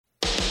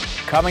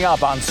Coming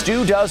up on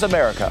Stu Does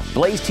America,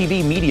 Blaze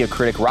TV media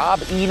critic Rob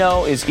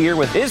Eno is here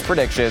with his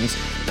predictions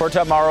for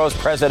tomorrow's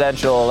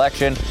presidential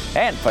election,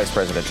 and vice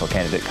presidential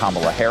candidate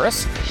Kamala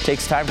Harris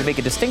takes time to make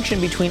a distinction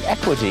between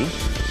equity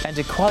and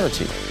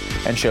equality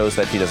and shows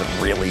that she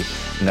doesn't really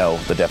know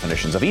the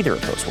definitions of either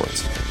of those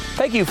words.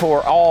 Thank you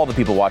for all the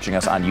people watching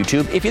us on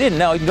YouTube. If you didn't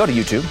know, you can go to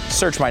YouTube,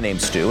 search my name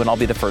Stu, and I'll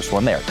be the first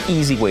one there.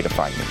 Easy way to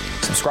find me.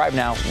 Subscribe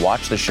now,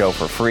 watch the show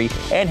for free,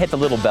 and hit the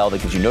little bell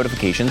that gives you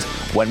notifications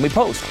when we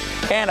post.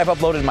 And I've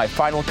uploaded my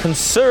final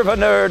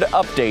Conservanerd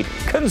update,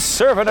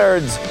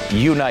 Conservanerds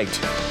Unite.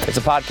 It's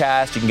a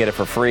podcast. You can get it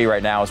for free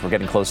right now as we're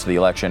getting close to the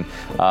election.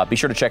 Be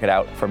sure to check it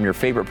out from your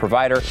favorite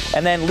provider,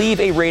 and then leave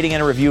a rating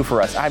and a review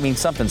for us. I mean,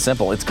 something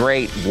simple. It's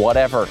great.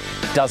 Whatever.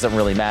 Doesn't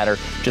really matter.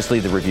 Just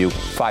leave the review.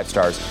 5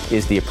 stars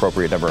is the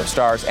appropriate number of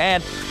stars.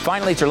 And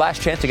finally, it's your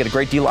last chance to get a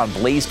great deal on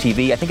Blaze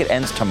TV. I think it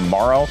ends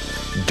tomorrow.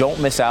 Don't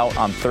miss out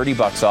on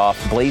 $30 off.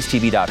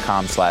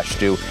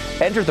 BlazeTV.com/Stu.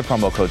 Enter the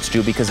promo code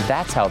Stu because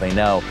that's how they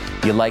know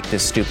you like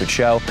this stupid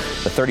show.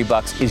 The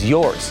 $30 is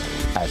yours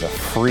as a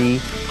free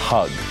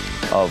hug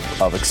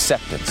of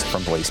acceptance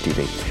from Blaze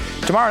TV.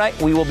 Tomorrow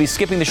night, we will be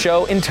skipping the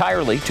show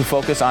entirely to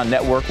focus on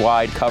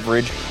network-wide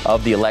coverage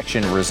of the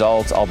election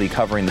results. I'll be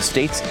covering the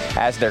states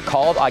as they're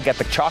called. I get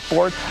the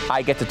chalkboard.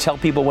 I get to tell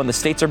people when the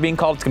states are being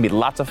called. It's going to be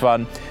lots of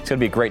fun. It's going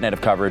to be a great night of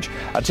coverage.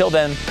 Until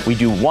then, we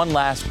do one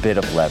last bit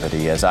of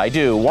levity, as I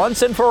do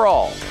once and for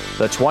all,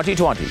 the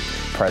 2020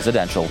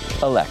 presidential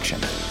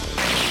election.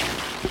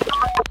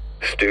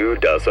 Stu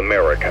Does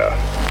America.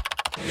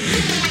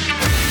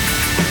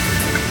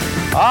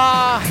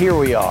 Here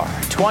we are,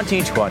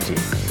 2020.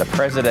 The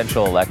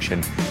presidential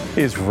election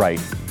is right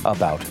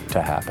about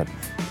to happen.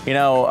 You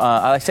know,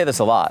 I say this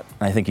a lot,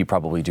 and I think you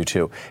probably do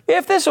too.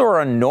 If this were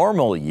a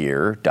normal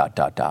year,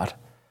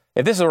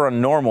 if this were a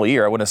normal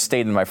year, I wouldn't have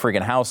stayed in my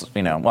freaking house,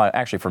 you know. Well,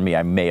 actually, for me,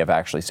 I may have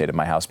actually stayed in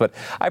my house, but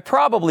I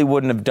probably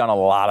wouldn't have done a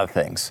lot of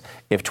things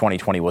if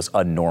 2020 was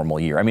a normal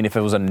year. I mean, if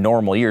it was a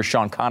normal year,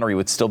 Sean Connery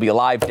would still be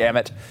alive, damn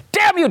it.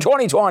 Damn you,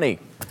 2020!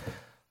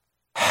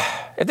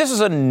 If this was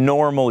a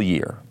normal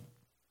year,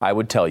 I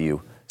would tell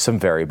you some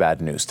very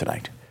bad news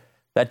tonight,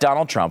 that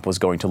Donald Trump was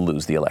going to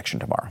lose the election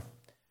tomorrow.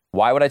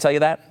 Why would I tell you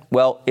that?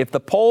 Well, if the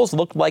polls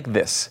looked like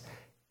this,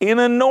 in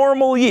a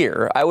normal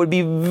year, I would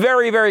be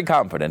very, very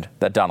confident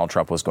that Donald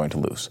Trump was going to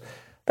lose.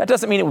 That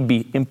doesn't mean it would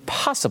be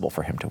impossible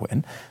for him to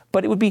win,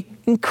 but it would be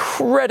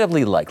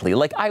incredibly likely,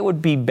 like I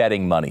would be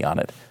betting money on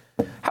it.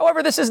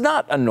 However, this is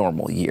not a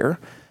normal year.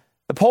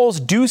 The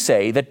polls do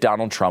say that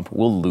Donald Trump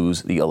will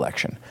lose the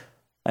election.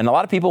 And a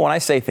lot of people, when I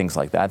say things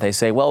like that, they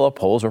say, well, the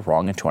polls were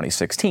wrong in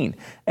 2016.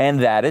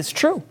 And that is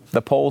true.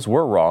 The polls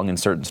were wrong in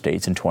certain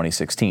states in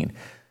 2016.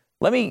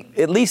 Let me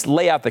at least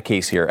lay out the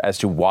case here as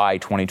to why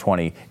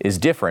 2020 is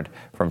different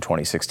from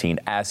 2016,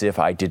 as if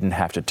I didn't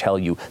have to tell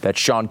you that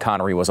Sean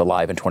Connery was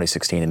alive in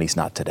 2016 and he's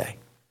not today.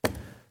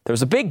 There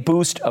was a big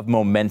boost of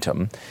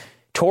momentum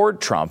toward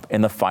Trump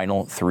in the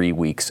final 3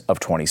 weeks of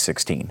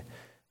 2016.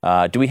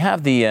 Do we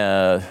have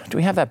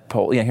that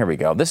poll? Yeah, here we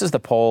go. This is the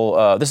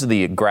poll. This is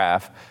the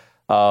graph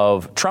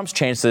of Trump's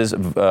chances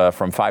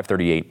from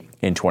 538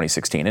 in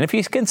 2016. And if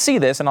you can see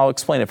this, and I'll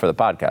explain it for the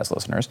podcast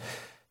listeners,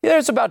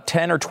 there's about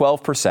 10 or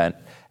 12%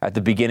 at the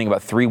beginning,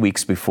 about 3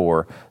 weeks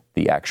before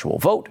the actual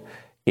vote.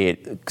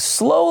 It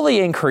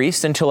slowly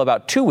increased until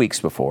about 2 weeks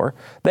before.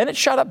 Then it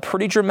shot up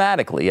pretty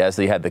dramatically as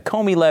they had the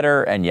Comey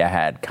letter and you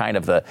had kind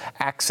of the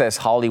Access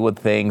Hollywood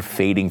thing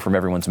fading from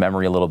everyone's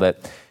memory a little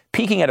bit,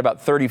 peaking at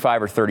about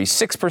 35 or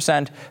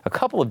 36% a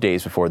couple of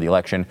days before the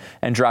election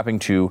and dropping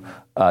to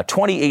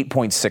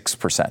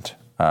 28.6%.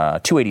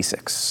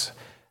 286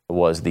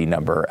 was the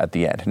number at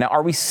the end. Now,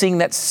 are we seeing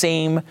that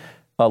same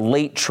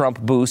late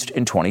Trump boost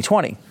in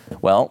 2020?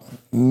 Well,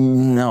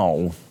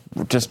 no.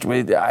 This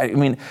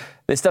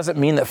doesn't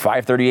mean that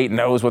 538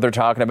 knows what they're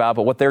talking about,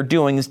 but what they're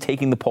doing is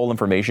taking the poll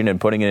information and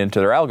putting it into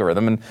their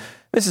algorithm, and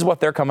this is what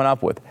they're coming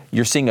up with.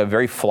 You're seeing a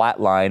very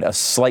flat line, a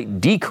slight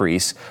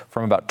decrease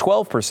from about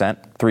 12%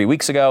 3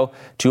 weeks ago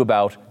to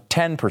about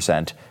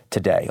 10%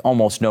 today.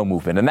 Almost no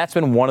movement, and that's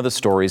been one of the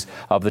stories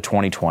of the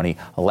 2020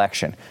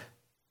 election.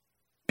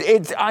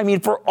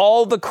 For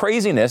all the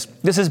craziness,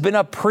 this has been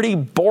a pretty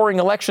boring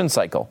election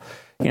cycle.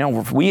 You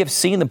know, we have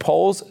seen the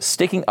polls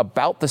sticking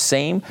about the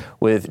same,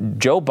 with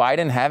Joe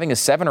Biden having a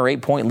 7 or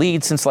 8 point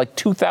lead since like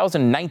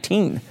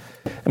 2019.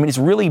 I mean, it's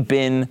really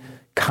been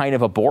kind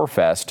of a bore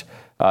fest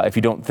if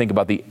you don't think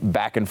about the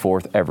back and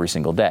forth every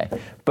single day.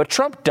 But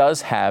Trump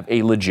does have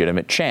a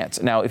legitimate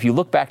chance. Now, if you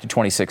look back to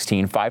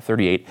 2016,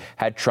 538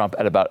 had Trump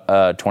at about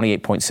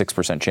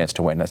 28.6% chance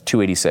to win. That's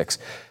 286.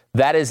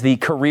 That is the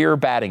career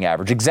batting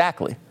average,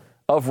 exactly,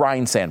 of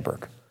Ryne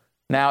Sandberg.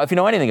 Now, if you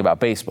know anything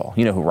about baseball,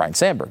 you know who Ryne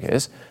Sandberg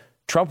is.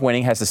 Trump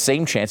winning has the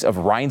same chance of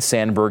Ryne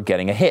Sandberg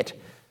getting a hit.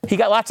 He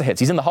got lots of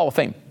hits. He's in the Hall of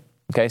Fame.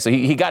 Okay, so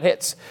he got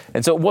hits.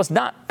 And so it was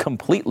not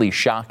completely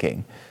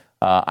shocking.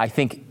 I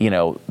think,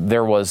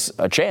 there was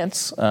a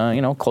chance,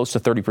 close to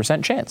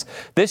 30% chance.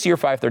 This year,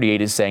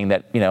 538 is saying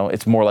that,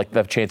 it's more like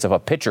the chance of a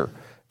pitcher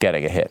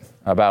getting a hit,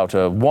 about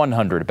a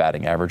 100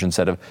 batting average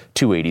instead of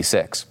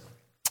 286.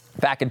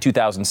 Back in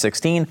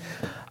 2016,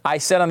 I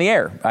said on the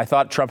air, I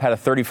thought Trump had a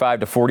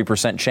 35 to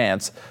 40%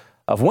 chance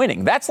of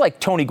winning. That's like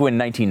Tony Gwynn in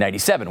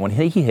 1997 when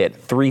he hit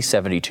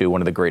 372,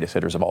 one of the greatest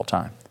hitters of all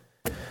time.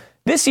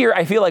 This year,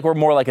 I feel like we're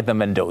more like at the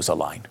Mendoza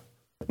line.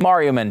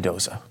 Mario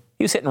Mendoza.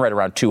 He was hitting right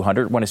around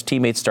 200 when his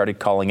teammates started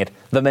calling it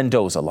the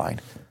Mendoza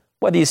line.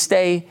 Whether you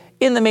stay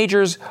in the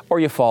majors or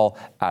you fall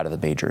out of the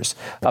majors,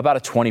 about a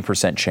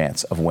 20%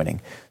 chance of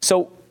winning.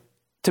 So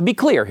to be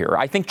clear here,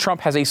 I think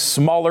Trump has a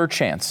smaller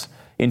chance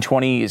in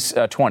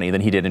 2020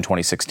 than he did in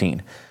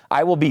 2016.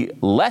 I will be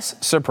less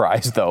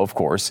surprised, though, of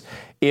course,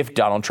 if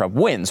Donald Trump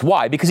wins.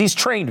 Why? Because he's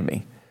trained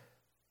me.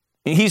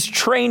 He's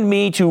trained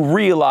me to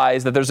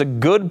realize that there's a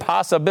good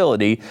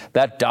possibility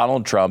that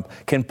Donald Trump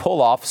can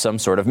pull off some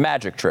sort of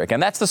magic trick.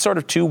 And that's the sort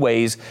of two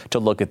ways to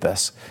look at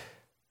this.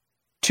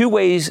 Two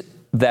ways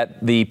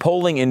that the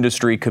polling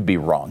industry could be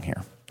wrong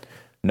here.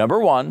 Number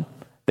one,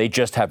 they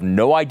just have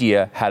no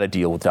idea how to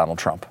deal with Donald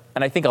Trump.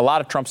 And I think a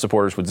lot of Trump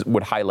supporters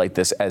would highlight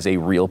this as a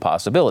real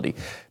possibility.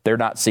 They're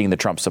not seeing the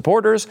Trump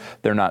supporters.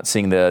 They're not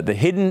seeing the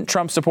hidden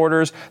Trump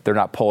supporters. They're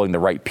not polling the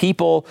right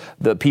people.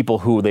 The people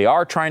who they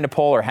are trying to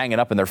poll are hanging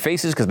up in their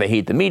faces because they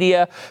hate the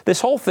media.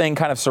 This whole thing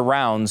kind of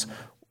surrounds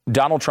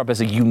Donald Trump as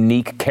a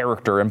unique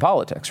character in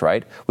politics,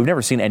 right? We've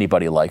never seen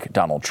anybody like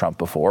Donald Trump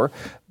before.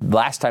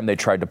 Last time they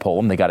tried to poll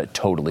him, they got it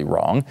totally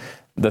wrong.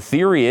 The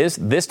theory is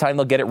this time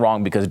they'll get it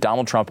wrong because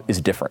Donald Trump is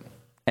different.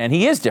 And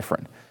he is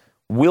different.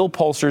 Will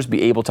pollsters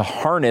be able to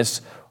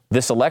harness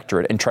this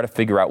electorate and try to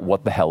figure out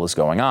what the hell is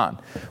going on?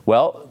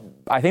 Well,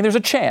 I think there's a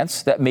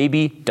chance that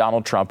maybe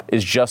Donald Trump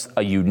is just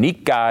a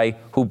unique guy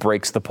who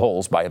breaks the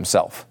polls by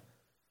himself.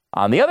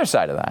 On the other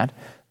side of that,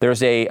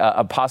 there's a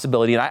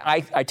possibility, and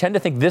I tend to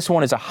think this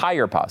one is a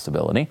higher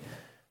possibility,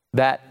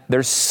 that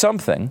there's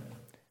something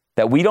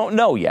that we don't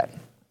know yet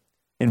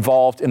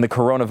involved in the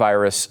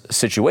coronavirus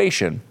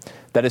situation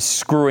that is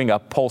screwing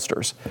up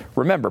pollsters.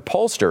 Remember,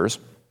 pollsters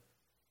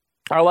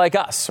are like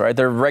us, right?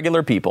 They're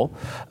regular people.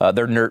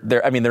 They're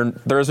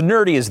as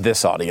nerdy as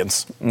this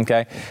audience.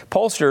 Okay,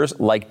 pollsters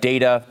like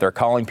data. They're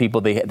calling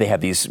people. They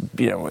have these,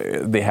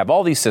 they have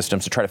all these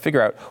systems to try to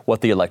figure out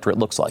what the electorate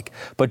looks like.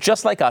 But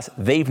just like us,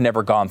 they've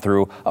never gone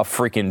through a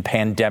freaking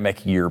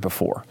pandemic year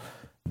before.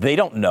 They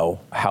don't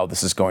know how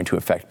this is going to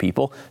affect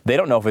people. They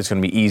don't know if it's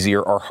going to be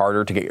easier or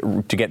harder to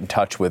get in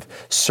touch with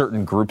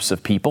certain groups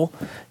of people.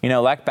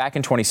 Like back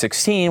in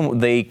 2016,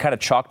 they kind of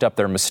chalked up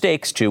their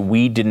mistakes to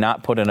we did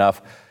not put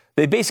enough.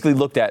 They basically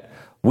looked at,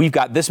 we've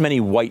got this many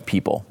white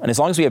people. And as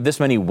long as we have this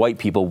many white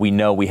people, we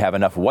know we have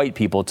enough white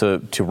people to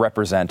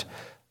represent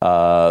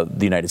the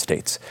United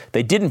States.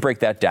 They didn't break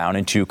that down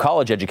into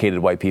college-educated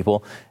white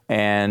people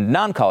and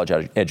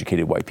non-college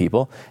educated white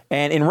people.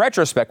 And in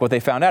retrospect, what they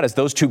found out is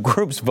those two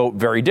groups vote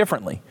very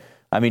differently.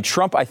 I mean,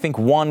 Trump, I think,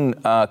 won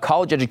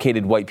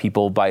college-educated white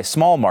people by a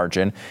small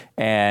margin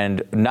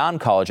and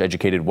non-college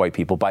educated white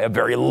people by a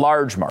very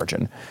large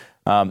margin.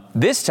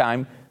 This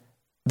time,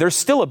 there's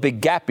still a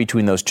big gap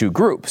between those two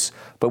groups,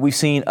 but we've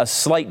seen a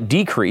slight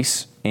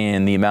decrease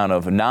in the amount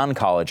of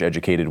non-college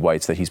educated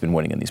whites that he's been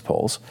winning in these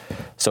polls.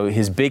 So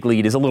his big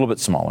lead is a little bit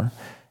smaller.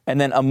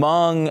 And then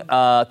among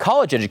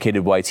college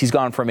educated whites, he's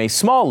gone from a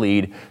small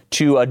lead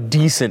to a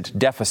decent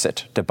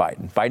deficit to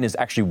Biden. Biden is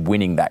actually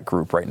winning that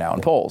group right now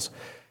in polls.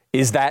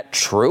 Is that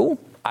true?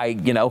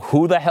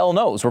 Who the hell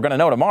knows? We're going to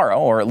know tomorrow,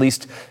 or at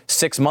least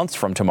 6 months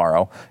from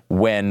tomorrow,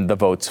 when the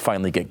votes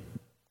finally get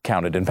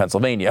counted in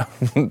Pennsylvania.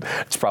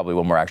 It's probably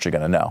when we're actually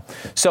going to know.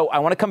 So I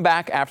want to come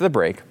back after the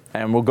break,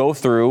 and we'll go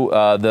through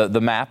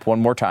the map one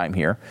more time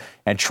here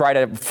and try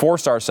to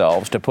force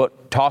ourselves to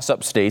put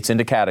toss-up states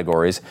into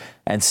categories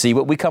and see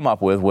what we come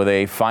up with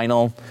a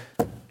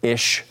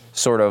final-ish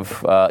sort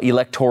of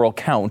electoral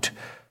count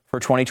for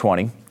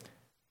 2020.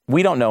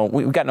 We don't know.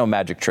 We've got no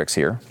magic tricks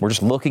here. We're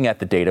just looking at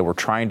the data. We're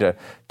trying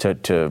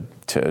to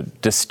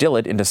distill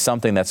it into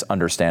something that's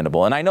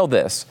understandable. And I know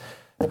this.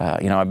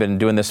 I've been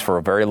doing this for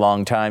a very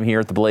long time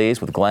here at The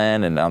Blaze with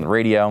Glenn and on the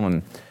radio.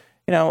 And,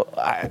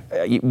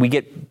 we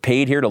get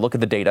paid here to look at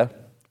the data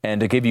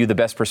and to give you the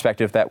best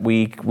perspective that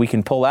we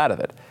can pull out of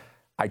it.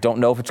 I don't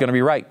know if it's going to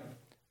be right.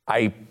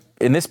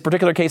 In this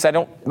particular case, I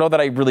don't know that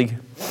I really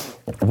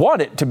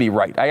want it to be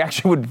right. I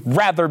actually would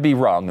rather be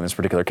wrong in this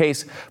particular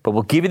case, but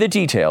we'll give you the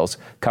details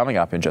coming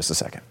up in just a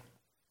second.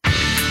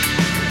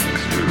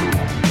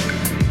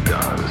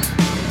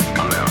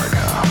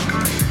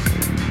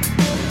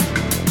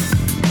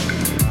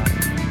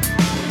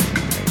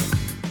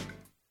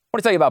 I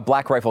want to tell you about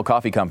Black Rifle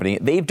Coffee Company.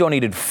 They've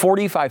donated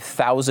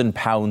 45,000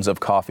 pounds of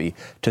coffee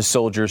to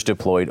soldiers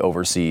deployed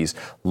overseas,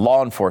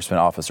 law enforcement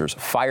officers,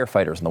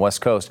 firefighters on the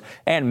West Coast,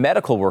 and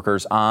medical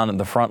workers on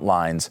the front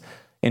lines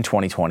in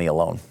 2020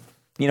 alone.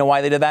 You know why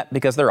they did that?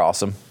 Because they're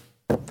awesome.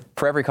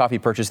 For every coffee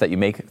purchase that you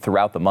make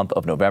throughout the month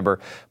of November,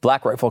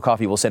 Black Rifle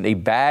Coffee will send a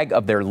bag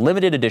of their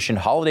limited edition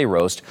holiday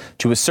roast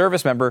to a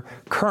service member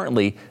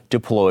currently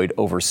deployed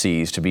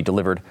overseas to be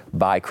delivered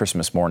by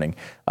Christmas morning.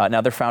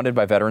 Now, they're founded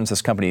by veterans.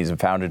 This company is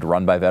founded,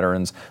 run by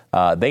veterans.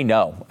 They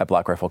know at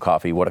Black Rifle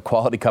Coffee what a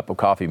quality cup of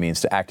coffee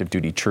means to active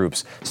duty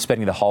troops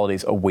spending the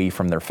holidays away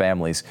from their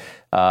families.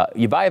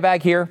 You buy a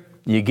bag here,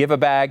 you give a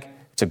bag.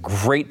 It's a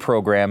great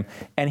program.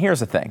 And here's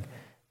the thing.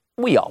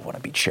 We all want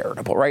to be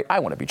charitable, right? I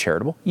want to be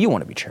charitable. You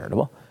want to be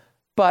charitable.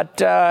 But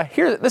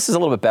this is a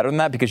little bit better than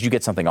that because you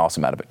get something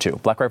awesome out of it, too.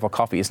 Black Rifle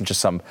Coffee isn't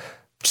just some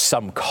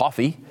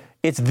coffee.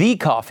 It's the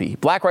coffee.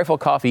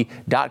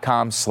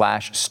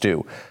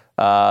 BlackRifleCoffee.com/Stu.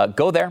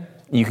 Go there.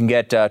 You can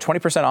get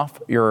 20% off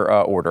your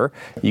order.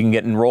 You can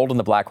get enrolled in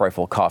the Black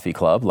Rifle Coffee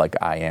Club, like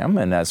I am,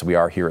 and as we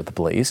are here at the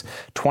Blaze.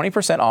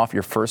 20% off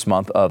your first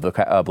month of the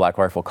Black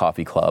Rifle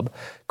Coffee Club.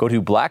 Go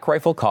to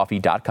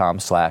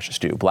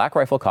BlackRifleCoffee.com/Stu.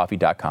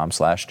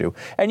 BlackRifleCoffee.com/Stu,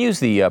 and use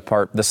the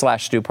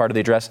 /Stu part of the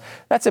address.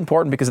 That's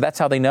important because that's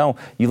how they know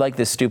you like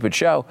this stupid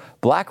show.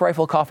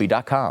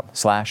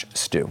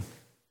 BlackRifleCoffee.com/Stu.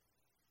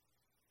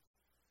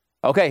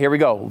 Okay, here we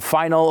go.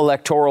 Final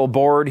electoral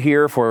board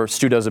here for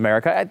Stu Does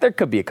America. There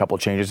could be a couple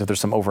changes if there's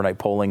some overnight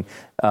polling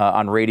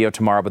on radio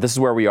tomorrow, but this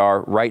is where we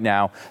are right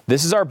now.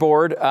 This is our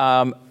board.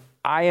 I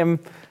am,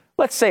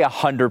 let's say,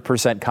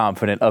 100%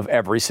 confident of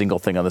every single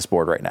thing on this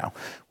board right now,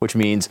 which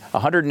means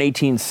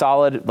 118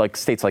 solid, like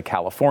states like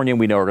California,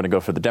 we know are going to go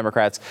for the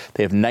Democrats.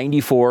 They have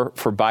 94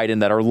 for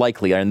Biden that are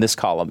likely in this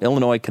column.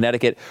 Illinois,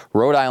 Connecticut,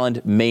 Rhode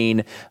Island,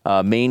 Maine,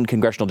 Maine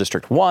Congressional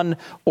District 1,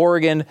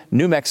 Oregon,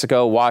 New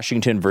Mexico,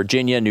 Washington,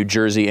 Virginia, New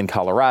Jersey, and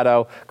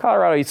Colorado.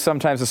 Colorado is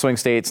sometimes a swing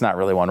state. It's not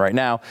really one right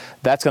now.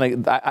 That's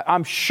going to,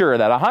 I'm sure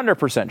that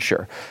 100%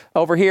 sure.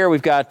 Over here,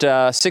 we've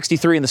got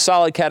 63 in the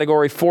solid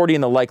category, 40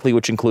 in the likely,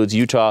 which includes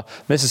Utah,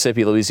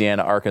 Mississippi,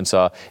 Louisiana,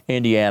 Arkansas,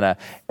 Indiana,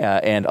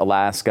 and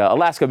Alaska.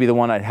 Alaska would be the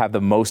one I'd have the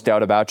most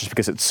doubt about just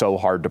because it's so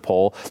hard to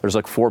poll. There's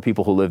like 4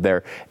 people who live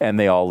there, and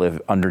they all live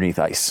underneath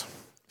ice.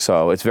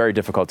 So it's very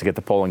difficult to get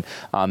the polling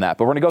on that.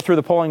 But we're going to go through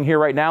the polling here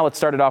right now. Let's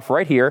start it off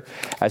right here.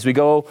 As we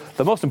go,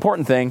 the most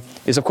important thing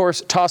is, of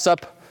course,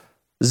 toss-up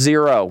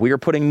 0. We are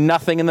putting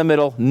nothing in the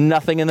middle,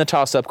 nothing in the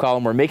toss-up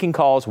column. We're making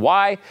calls.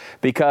 Why?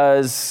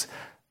 Because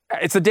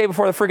it's the day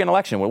before the friggin'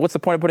 election. What's the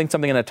point of putting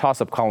something in a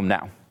toss-up column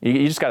now?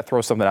 You just got to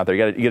throw something out there.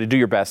 You got to do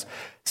your best.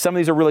 Some of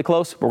these are really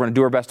close, but we're going to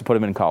do our best to put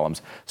them in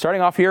columns.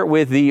 Starting off here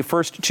with the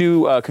first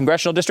 2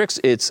 congressional districts.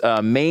 It's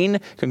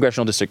Maine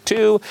Congressional District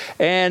 2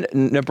 and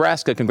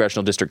Nebraska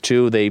Congressional District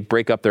 2. They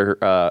break up their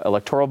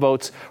electoral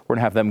votes. We're going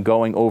to have them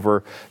going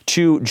over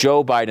to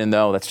Joe Biden,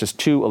 though. That's just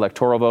 2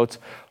 electoral votes.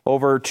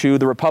 Over to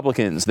the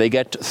Republicans. They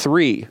get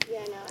 3.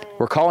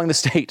 We're calling the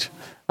state.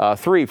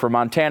 3 for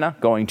Montana,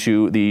 going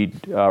to the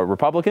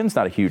Republicans.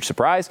 Not a huge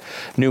surprise.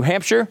 New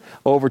Hampshire,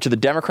 over to the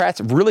Democrats.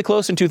 Really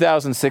close in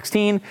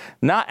 2016.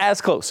 Not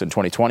as close in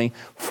 2020.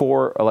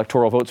 4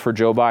 electoral votes for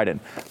Joe Biden.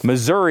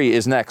 Missouri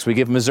is next. We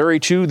give Missouri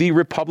to the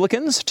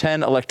Republicans.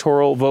 10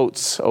 electoral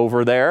votes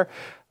over there.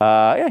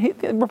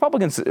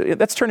 Republicans,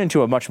 that's turned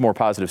into a much more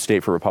positive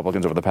state for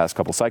Republicans over the past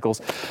couple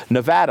cycles.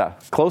 Nevada,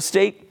 close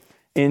state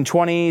in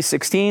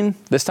 2016.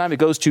 This time it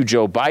goes to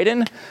Joe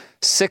Biden.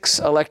 6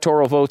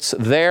 electoral votes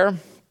there.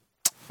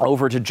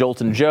 Over to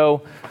Jolton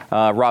Joe,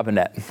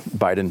 Robinette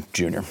Biden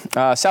Jr.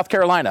 South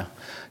Carolina,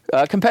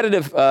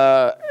 competitive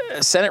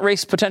Senate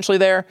race potentially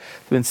there.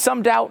 Been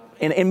some doubt,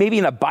 and maybe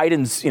in a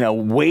Biden's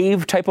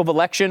wave type of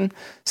election,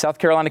 South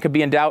Carolina could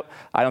be in doubt.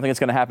 I don't think it's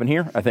going to happen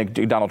here. I think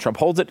Donald Trump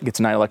holds it, gets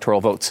 9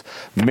 electoral votes.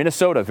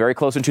 Minnesota, very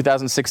close in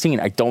 2016.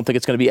 I don't think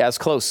it's going to be as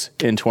close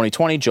in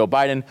 2020. Joe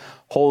Biden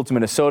holds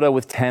Minnesota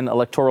with 10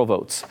 electoral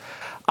votes.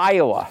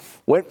 Iowa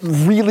went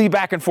really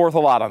back and forth a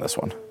lot on this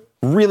one.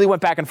 Really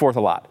went back and forth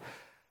a lot.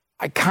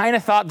 I kind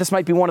of thought this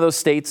might be one of those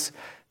states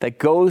that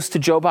goes to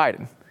Joe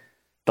Biden.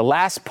 The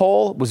last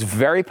poll was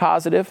very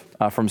positive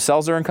from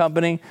Selzer and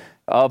Company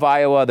of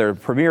Iowa, their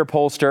premier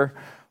pollster.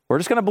 We're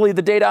just going to believe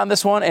the data on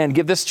this one and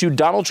give this to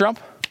Donald Trump.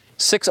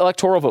 6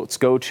 electoral votes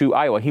go to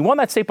Iowa. He won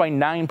that state by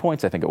 9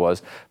 points, I think it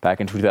was,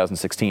 back in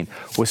 2016.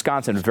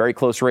 Wisconsin, very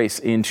close race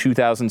in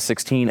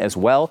 2016 as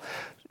well.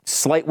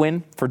 Slight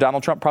win for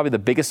Donald Trump. Probably the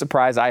biggest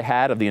surprise I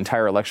had of the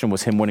entire election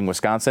was him winning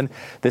Wisconsin.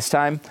 This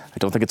time, I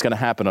don't think it's going to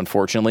happen,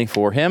 unfortunately,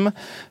 for him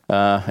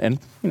and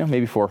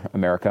maybe for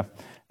America.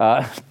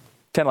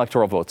 10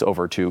 electoral votes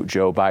over to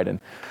Joe Biden.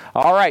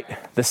 All right,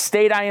 the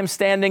state I am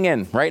standing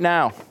in right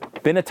now.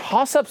 Been a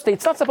toss-up state.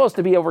 It's not supposed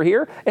to be over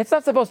here. It's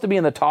not supposed to be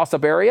in the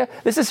toss-up area.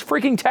 This is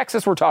freaking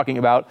Texas we're talking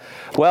about.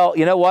 Well,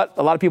 you know what?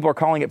 A lot of people are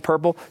calling it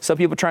purple. Some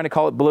people are trying to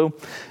call it blue.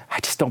 I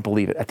just don't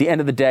believe it. At the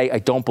end of the day, I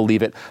don't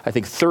believe it. I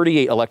think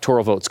 38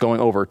 electoral votes going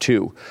over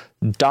to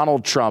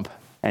Donald Trump,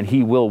 and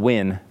he will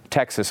win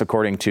Texas,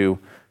 according to,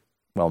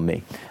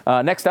 me.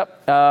 Next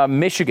up,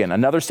 Michigan,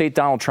 another state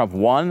Donald Trump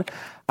won.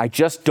 I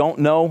just don't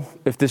know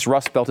if this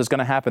Rust Belt is going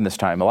to happen this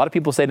time. A lot of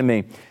people say to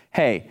me,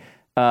 hey,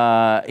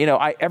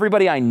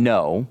 everybody I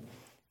know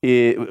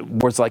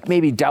was like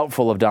maybe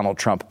doubtful of Donald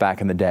Trump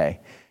back in the day.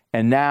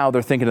 And now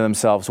they're thinking to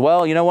themselves,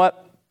 well, you know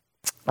what?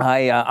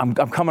 I'm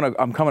coming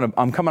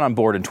on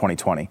board in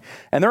 2020.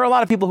 And there are a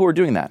lot of people who are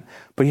doing that.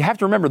 But you have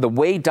to remember the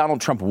way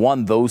Donald Trump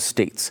won those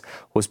states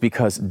was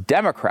because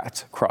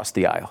Democrats crossed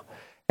the aisle.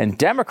 And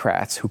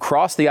Democrats who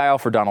crossed the aisle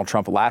for Donald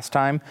Trump last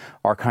time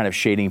are kind of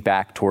shading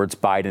back towards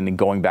Biden and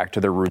going back to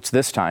their roots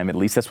this time. At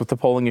least that's what the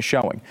polling is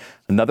showing.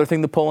 Another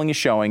thing the polling is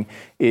showing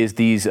is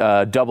these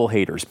double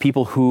haters,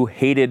 people who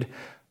hated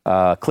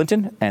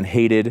Clinton and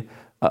hated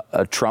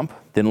Trump,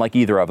 didn't like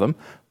either of them.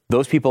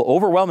 Those people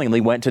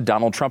overwhelmingly went to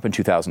Donald Trump in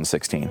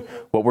 2016.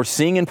 What we're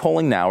seeing in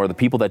polling now are the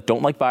people that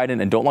don't like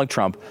Biden and don't like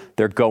Trump,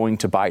 they're going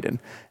to Biden.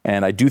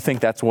 And I do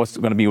think that's what's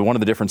going to be one of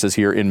the differences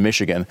here in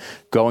Michigan,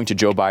 going to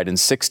Joe Biden,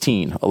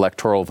 16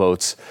 electoral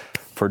votes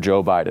for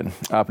Joe Biden.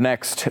 Up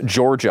next,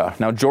 Georgia.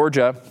 Now,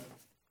 Georgia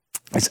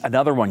is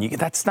another one.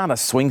 That's not a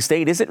swing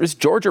state, is it? Is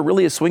Georgia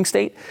really a swing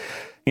state?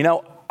 You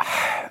know,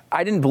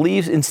 I didn't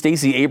believe in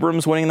Stacey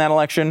Abrams winning that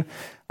election.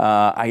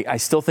 I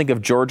still think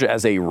of Georgia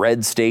as a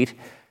red state.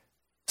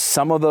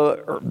 Some of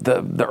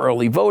the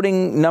early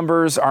voting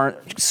numbers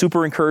aren't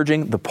super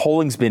encouraging. The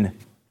polling's been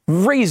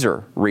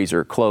razor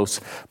close.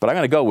 But I'm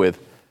going to go with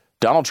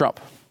Donald Trump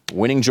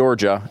winning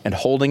Georgia and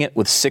holding it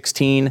with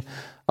 16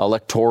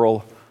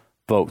 electoral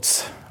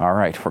votes. All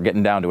right, we're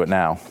getting down to it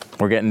now.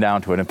 We're getting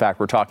down to it. In fact,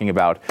 we're talking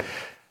about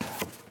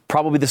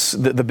probably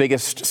the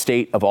biggest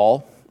state of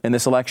all in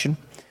this election.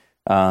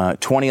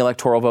 20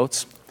 electoral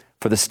votes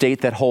for the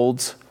state that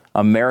holds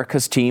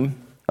America's team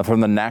from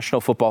the National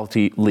Football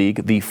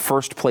League, the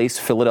first place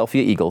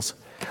Philadelphia Eagles.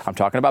 I'm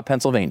talking about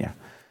Pennsylvania.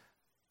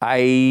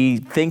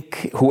 I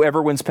think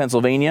whoever wins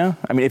Pennsylvania,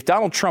 I mean, if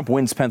Donald Trump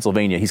wins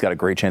Pennsylvania, he's got a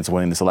great chance of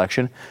winning this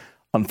election.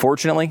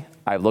 Unfortunately,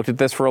 I've looked at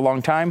this for a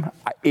long time.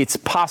 It's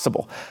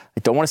possible.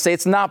 I don't want to say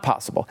it's not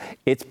possible.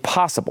 It's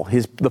possible.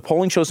 The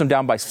polling shows him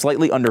down by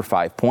slightly under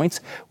 5 points.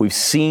 We've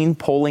seen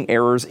polling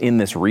errors in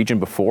this region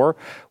before.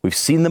 We've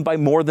seen them by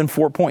more than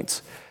 4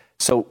 points.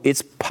 So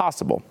it's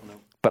possible.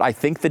 But I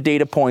think the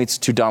data points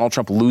to Donald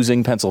Trump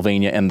losing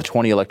Pennsylvania and the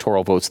 20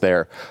 electoral votes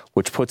there,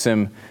 which puts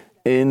him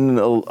in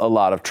a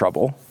lot of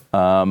trouble.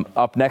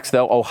 Up next,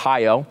 though,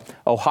 Ohio.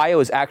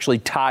 Ohio is actually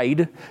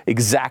tied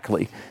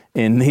exactly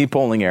in the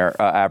polling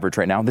average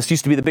right now. This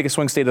used to be the biggest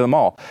swing state of them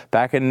all.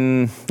 Back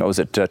in,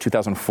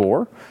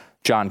 2004,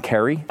 John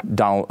Kerry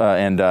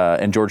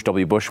and George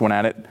W. Bush went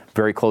at it.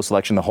 Very close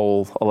election. The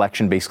whole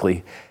election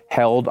basically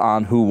held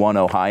on who won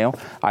Ohio.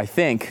 I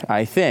think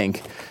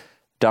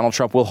Donald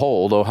Trump will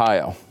hold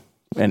Ohio,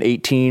 and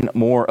 18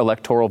 more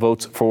electoral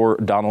votes for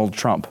Donald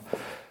Trump.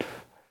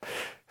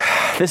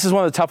 This is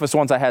one of the toughest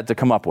ones I had to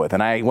come up with,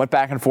 and I went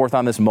back and forth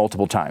on this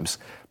multiple times.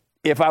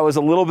 If I was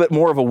a little bit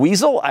more of a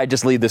weasel, I'd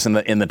just leave this in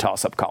the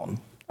toss-up column.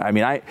 I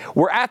mean,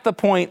 we're at the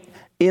point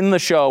in the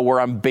show where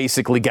I'm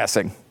basically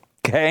guessing.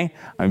 Okay,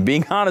 I'm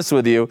being honest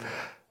with you.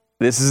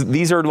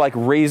 These are like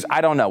raised. I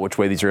don't know which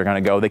way these are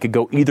going to go. They could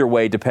go either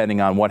way depending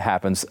on what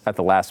happens at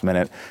the last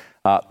minute.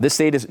 This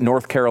state is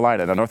North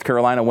Carolina. Now, North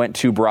Carolina went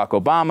to Barack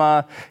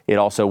Obama. It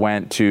also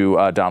went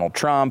to Donald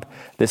Trump.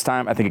 This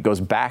time, I think it goes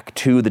back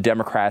to the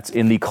Democrats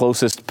in the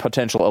closest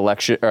potential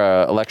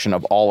election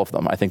of all of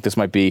them. I think this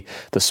might be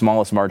the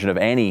smallest margin of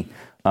any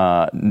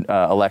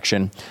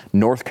election.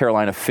 North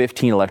Carolina,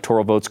 15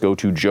 electoral votes go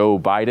to Joe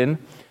Biden.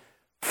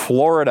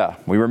 Florida,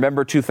 we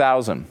remember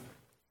 2000.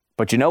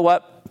 But you know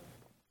what?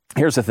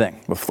 Here's the thing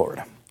with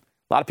Florida.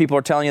 A lot of people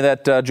are telling you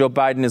that Joe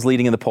Biden is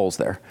leading in the polls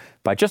there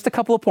by just a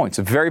couple of points.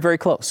 Very, very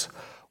close.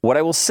 What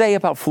I will say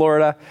about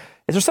Florida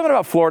is there's something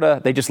about Florida,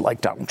 they just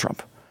like Donald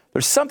Trump.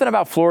 There's something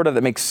about Florida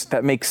that makes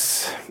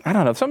I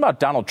don't know, something about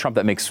Donald Trump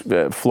that makes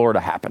Florida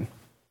happen.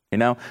 You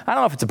know, I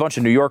don't know if it's a bunch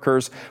of New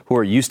Yorkers who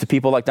are used to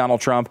people like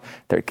Donald Trump.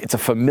 It's a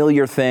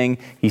familiar thing.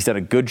 He's done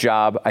a good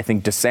job. I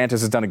think DeSantis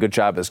has done a good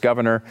job as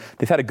governor.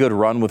 They've had a good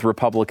run with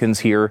Republicans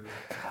here.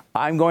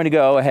 I'm going to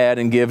go ahead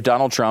and give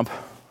Donald Trump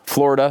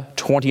Florida,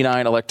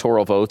 29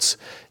 electoral votes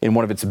in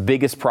one of its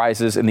biggest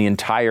prizes in the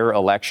entire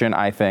election,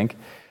 I think.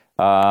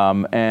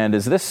 And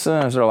is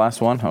our last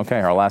one? Okay,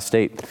 our last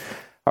state.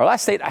 Our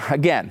last state,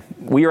 again,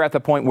 we are at the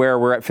point where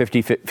we're at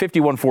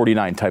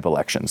 51-49 type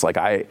elections. Like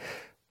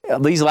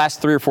these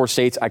last 3 or 4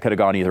 states, I could have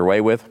gone either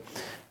way with.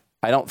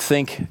 I don't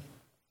think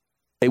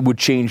it would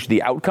change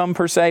the outcome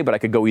per se, but I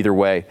could go either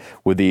way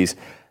with these.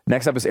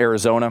 Next up is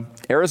Arizona.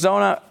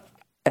 Arizona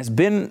has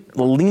been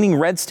a leaning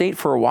red state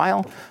for a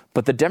while,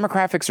 but the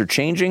demographics are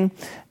changing.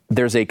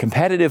 There's a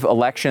competitive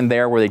election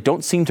there where they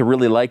don't seem to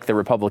really like the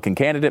Republican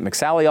candidate,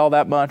 McSally, all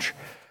that much.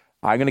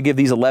 I'm going to give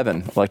these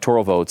 11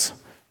 electoral votes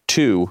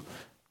to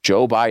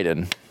Joe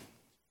Biden.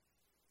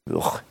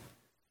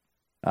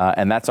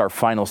 And that's our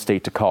final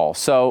state to call.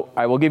 So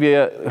I will give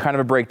you kind of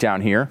a breakdown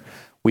here.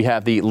 We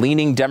have the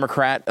leaning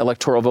Democrat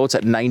electoral votes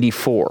at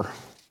 94.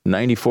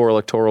 94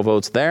 electoral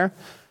votes there.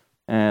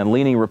 And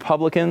leaning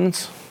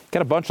Republicans,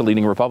 got a bunch of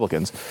leaning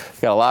Republicans.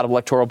 Got a lot of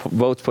electoral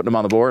votes putting them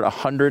on the board,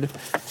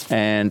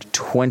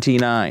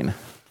 129.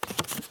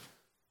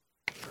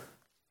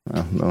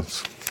 Well,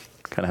 those,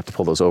 kind of have to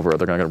pull those over.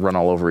 They're going to run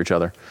all over each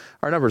other.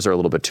 Our numbers are a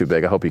little bit too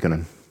big. I hope you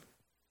can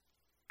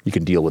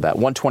deal with that.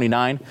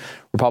 129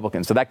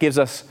 Republicans. So that gives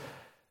us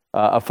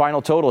a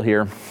final total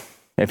here.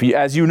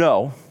 As you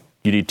know,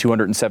 you need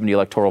 270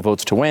 electoral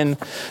votes to win.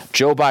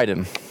 Joe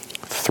Biden,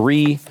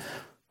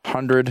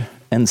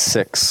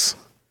 306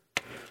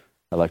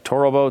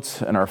 electoral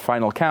votes. And our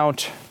final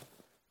count,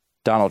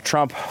 Donald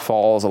Trump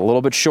falls a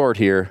little bit short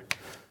here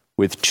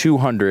with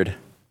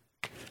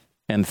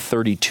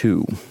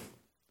 232.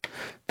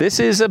 This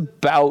is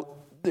about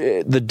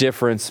the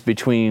difference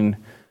between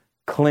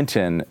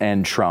Clinton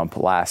and Trump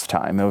last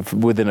time,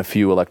 within a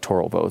few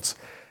electoral votes.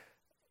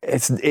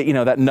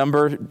 That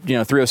number,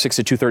 306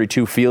 to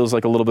 232 feels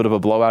like a little bit of a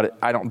blowout.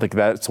 I don't think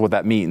that's what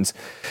that means.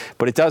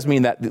 But it does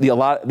mean that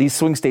these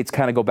swing states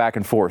kind of go back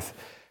and forth.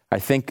 I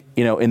think,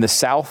 in the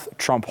South,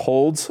 Trump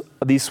holds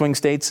these swing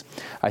states.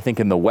 I think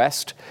in the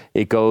West,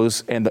 it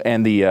goes and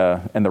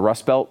the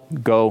Rust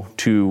Belt go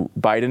to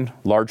Biden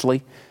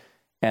largely.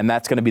 And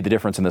that's going to be the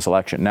difference in this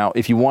election. Now,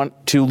 if you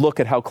want to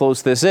look at how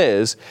close this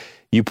is,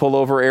 you pull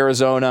over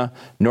Arizona,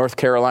 North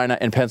Carolina,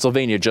 and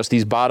Pennsylvania, just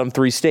these bottom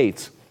 3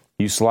 states.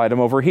 You slide them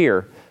over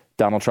here,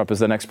 Donald Trump is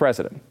the next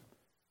president.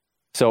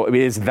 So it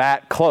is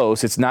that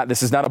close. This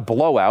is not a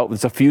blowout.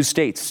 It's a few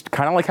states,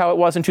 kind of like how it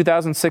was in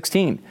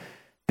 2016.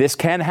 This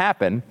can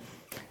happen.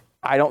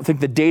 I don't think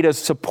the data is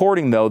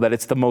supporting, though, that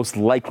it's the most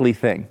likely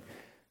thing.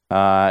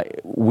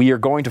 We are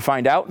going to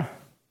find out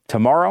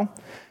tomorrow.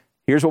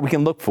 Here's what we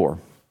can look for.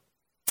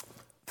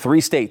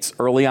 3 states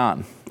early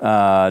on,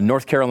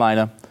 North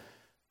Carolina,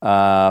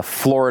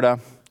 Florida.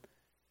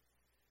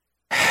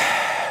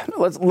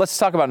 Let's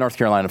talk about North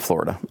Carolina and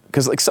Florida,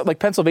 because like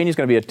Pennsylvania is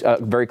going to be a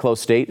very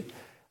close state.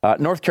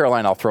 North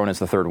Carolina, I'll throw in as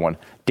the third one.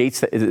 States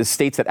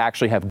that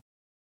actually have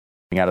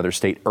out of their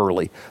state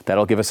early.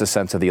 That'll give us a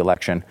sense of the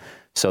election.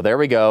 So there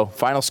we go.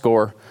 Final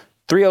score: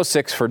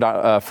 306 for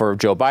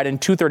Joe Biden,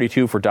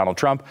 232 for Donald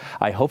Trump.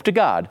 I hope to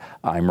God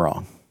I'm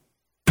wrong.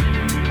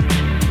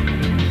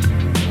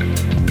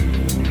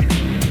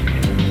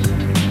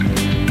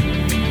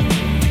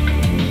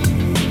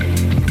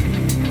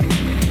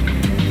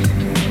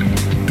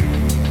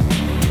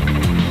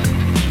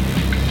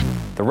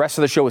 The rest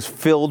of the show is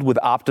filled with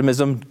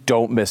optimism.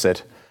 Don't miss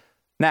it.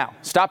 Now,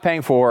 stop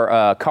paying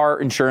for car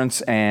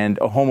insurance and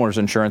homeowner's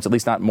insurance, at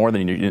least not more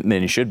than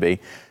you should be.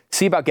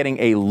 See about getting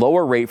a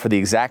lower rate for the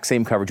exact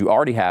same coverage you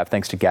already have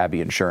thanks to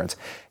Gabi Insurance.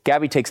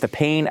 Gabi takes the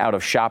pain out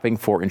of shopping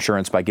for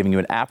insurance by giving you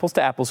an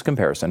apples-to-apples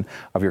comparison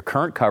of your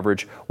current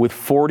coverage with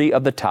 40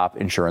 of the top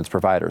insurance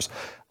providers.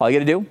 All you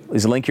got to do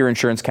is link your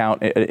insurance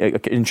account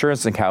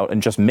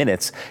in just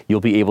minutes.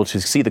 You'll be able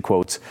to see the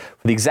quotes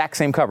for the exact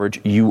same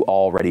coverage you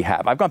already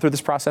have. I've gone through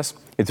this process.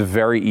 It's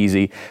very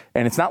easy.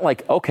 And it's not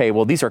like, okay,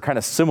 well, these are kind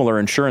of similar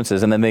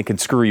insurances, and then they can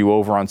screw you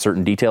over on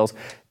certain details.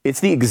 It's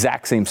the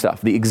exact same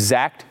stuff, the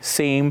exact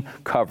same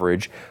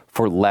coverage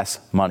for less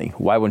money.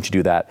 Why wouldn't you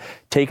do that?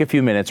 Take a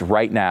few minutes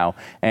right now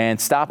and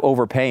stop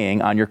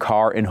overpaying on your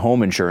car and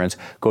home insurance.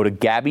 Go to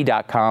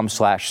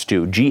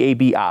Gabi.com/Stu,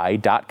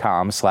 Gabi.com/Stu.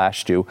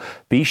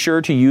 Be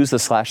sure to use the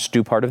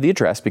 /Stu part of the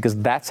address because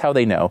that's how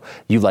they know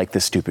you like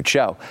this stupid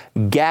show.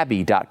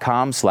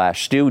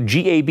 Gabi.com/Stu,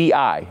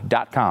 Gabi.com/Stu.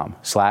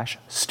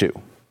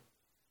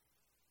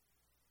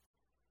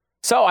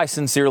 So I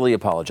sincerely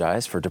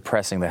apologize for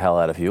depressing the hell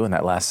out of you in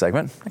that last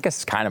segment. I guess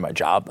it's kind of my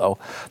job, though.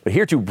 But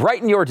here to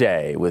brighten your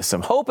day with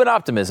some hope and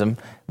optimism,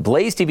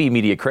 Blaze TV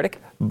media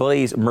critic,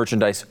 Blaze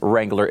merchandise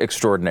wrangler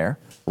extraordinaire,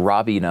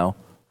 Rob Eno.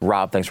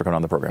 Rob, thanks for coming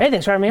on the program. Hey,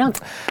 thanks for having me on.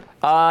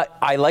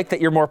 I like that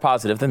you're more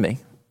positive than me.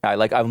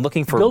 I'm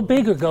looking for... Go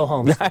big or go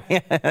home.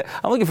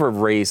 I'm looking for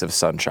rays of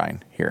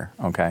sunshine here,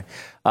 okay?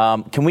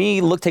 Can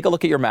we take a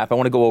look at your map? I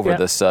want to go over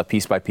this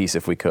piece by piece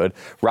if we could.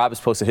 Rob has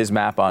posted his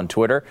map on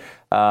Twitter,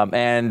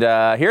 and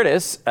here it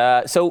is.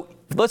 So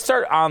let's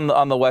start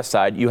on the west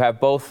side. You have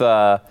both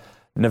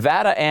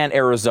Nevada and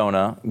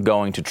Arizona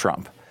going to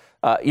Trump.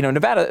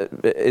 Nevada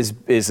is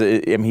he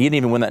didn't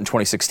even win that in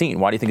 2016.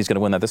 Why do you think he's going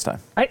to win that this time?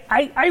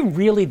 I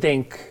really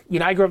think,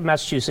 I grew up in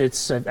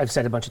Massachusetts. I've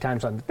said it a bunch of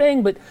times on the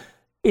thing, but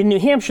in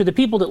New Hampshire, the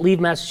people that leave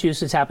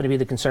Massachusetts happen to be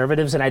the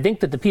conservatives, and I think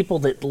that the people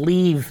that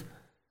leave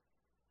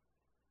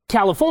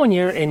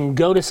California and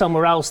go to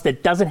somewhere else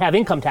that doesn't have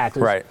income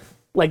taxes, right,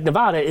 like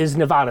Nevada, is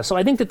Nevada. So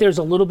I think that there's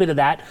a little bit of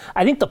that.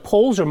 I think the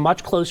polls are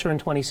much closer in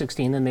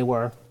 2016 than they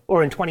were,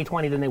 or in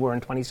 2020 than they were in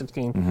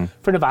 2016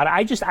 for Nevada.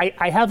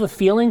 I have a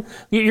feeling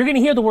you're going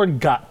to hear the word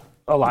gut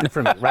a lot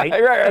from me, right?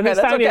 Right. Okay, that's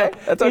okay.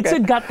 It's a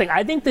gut thing.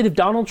 I think that if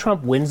Donald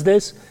Trump wins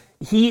this,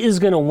 he is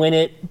going to win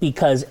it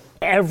because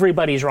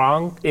everybody's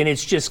wrong, and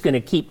it's just going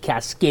to keep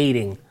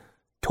cascading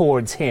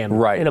towards him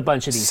in a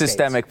bunch of these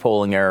systemic states.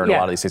 Polling error in a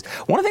lot of these states.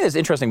 One of the things that's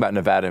interesting about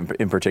Nevada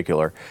in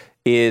particular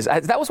is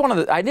that was one of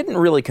the, I didn't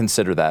really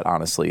consider that,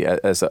 honestly,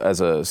 as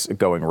a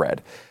going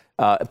red.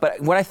 But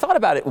when I thought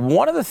about it,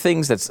 one of the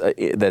things that's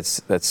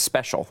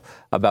special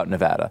about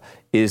Nevada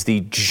is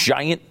the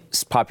giant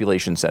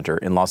population center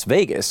in Las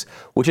Vegas,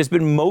 which has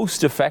been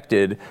most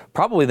affected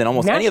probably than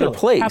almost any other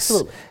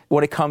place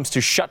when it comes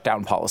to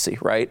shutdown policy,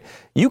 right?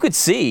 You could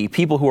see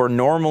people who are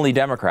normally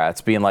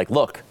Democrats being like,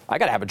 look, I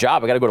got to have a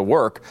job. I got to go to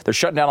work. They're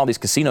shutting down all these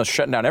casinos,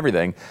 shutting down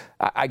everything.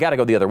 I got to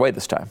go the other way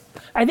this time.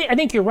 I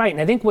think you're right.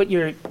 And I think what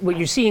you're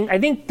seeing, I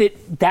think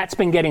that's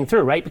been getting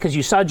through, right? Because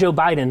you saw Joe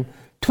Biden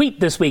tweet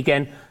this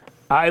weekend,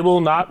 I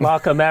will not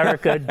lock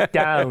America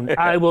down.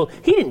 I will.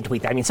 He didn't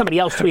tweet that. I mean, somebody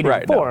else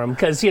tweeted it for him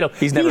because, he's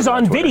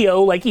on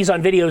video,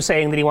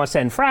 saying that he wants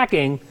to end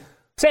fracking,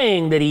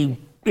 saying that he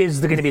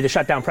is going to be the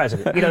shutdown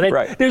president. You know,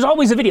 Right. There's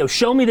always a video.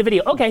 Show me the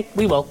video. Okay,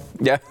 we will.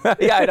 Yeah,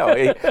 yeah, I know.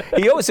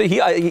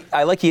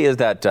 I like he has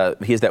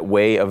that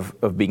way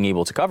of being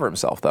able to cover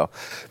himself though,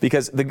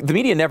 because the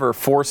media never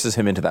forces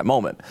him into that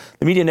moment.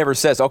 The media never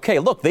says, okay,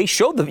 look, they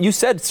showed you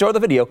said show the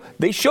video.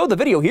 They showed the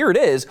video. Here it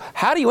is.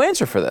 How do you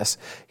answer for this?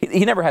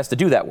 He never has to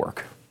do that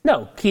work.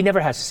 No, he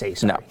never has to say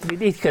sorry. No.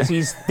 Because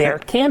he's their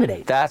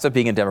candidate. That's what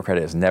being a Democrat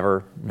is,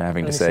 never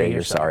having to say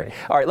you're sorry.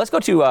 All right, let's go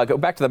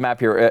back to the map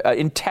here.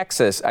 In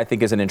Texas, I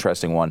think is an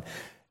interesting one.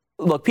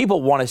 Look,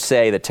 people want to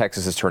say that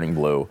Texas is turning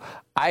blue.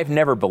 I've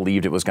never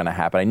believed it was going to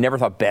happen. I never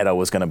thought Beto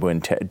was going to win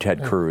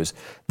Ted Cruz.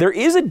 There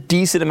is a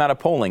decent amount of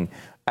polling,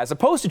 as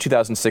opposed to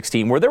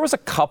 2016, where there was a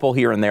couple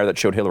here and there that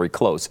showed Hillary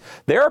close.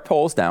 There are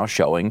polls now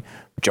showing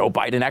Joe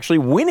Biden actually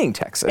winning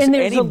Texas.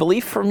 Any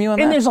belief from you on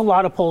that? And there's a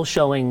lot of polls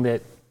showing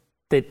that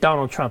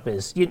Donald Trump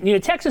is. You know,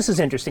 Texas is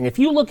interesting. If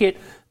you look at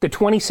the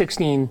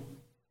 2016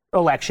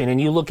 election and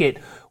you look at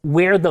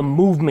where the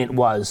movement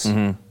was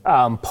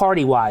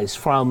party-wise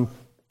from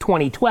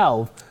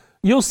 2012,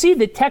 you'll see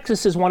that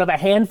Texas is one of a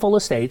handful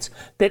of states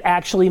that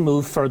actually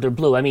moved further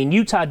blue. I mean,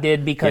 Utah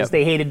did because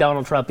they hated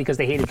Donald Trump,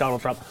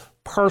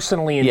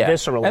 personally and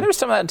viscerally. And there's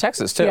some of that in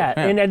Texas, too. Yeah,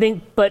 and I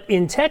think, but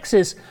in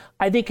Texas,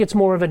 I think it's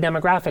more of a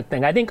demographic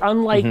thing. I think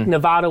unlike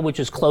Nevada, which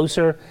is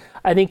closer,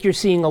 I think you're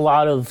seeing a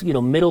lot of,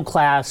 middle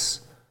class,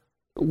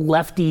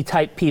 lefty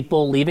type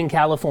people leaving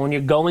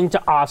California, going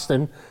to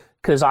Austin,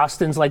 because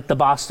Austin's like the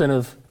Boston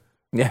of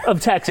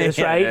Texas,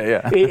 right?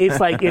 Yeah. It's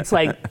like,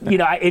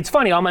 it's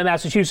funny, all my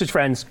Massachusetts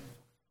friends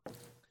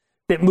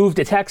that moved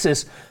to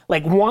Texas,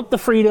 like, want the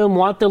freedom,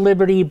 want the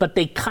liberty, but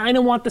they kind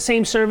of want the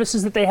same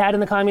services that they had in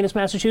the communist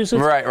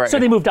Massachusetts. Right. So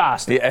they moved to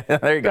Austin. Yeah,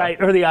 there you go.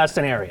 Right, or the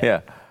Austin area.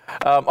 Yeah.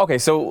 Okay,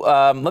 so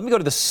let me go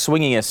to the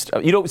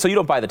swingingest. You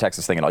don't buy the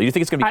Texas thing at all. You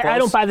think it's going to be close? I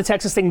don't buy the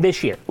Texas thing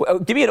this year. Well,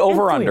 give me an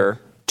over/under.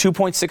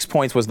 2.6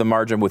 points was the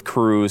margin with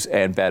Cruz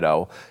and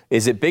Beto.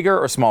 Is it bigger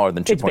or smaller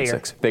than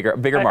 2.6? Bigger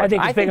margin.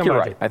 I think you're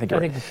right. I think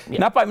you're right.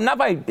 Not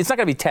by. It's not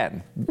going to be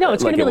 10. No,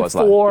 it's going to be like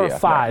 4 or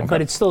 5,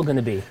 but it's still going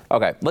to be.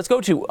 Okay, let's go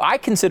to. I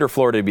consider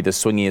Florida to be the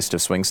swingiest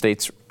of swing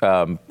states.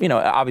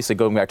 Obviously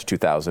going back to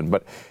 2000,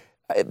 but.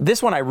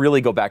 This one I really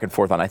go back and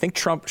forth on. I think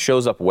Trump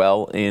shows up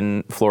well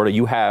in Florida.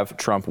 You have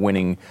Trump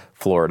winning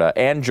Florida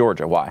and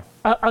Georgia. Why?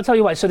 I'll tell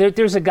you why. So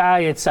there's a guy,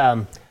 it's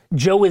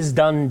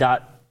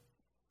joeisdone.io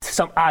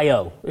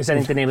is I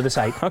think the name of the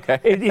site. Okay.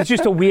 It's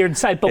just a weird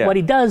site. But what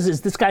he does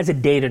is, this guy's a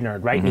data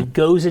nerd, right? He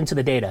goes into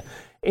the data.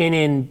 And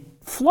in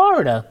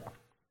Florida,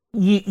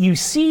 you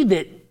see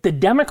that the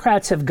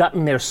Democrats have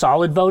gotten their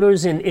solid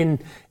voters. In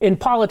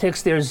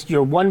politics, there's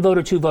your 1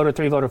 voter, 2 voter,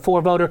 3 voter,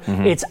 4 voter.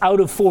 It's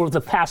out of 4 of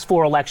the past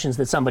 4 elections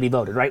that somebody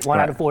voted, right? 1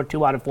 out of 4,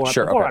 2 out of 4,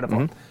 4 out of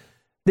 4.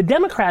 The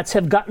Democrats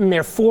have gotten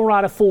their 4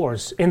 out of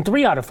 4s and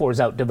 3 out of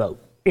 4s out to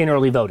vote in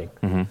early voting.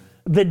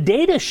 The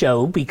data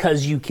show,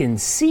 because you can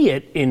see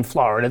it in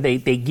Florida, they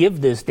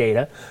give this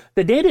data,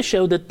 the data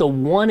show that the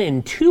 1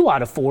 and 2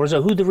 out of 4s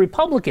are who the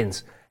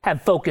Republicans have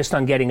focused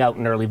on getting out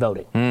in early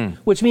voting,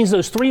 which means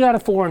those 3 out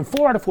of 4 and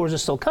 4 out of 4s are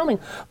still coming.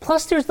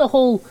 Plus, there's the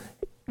whole,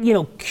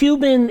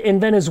 Cuban and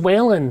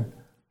Venezuelan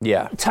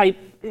type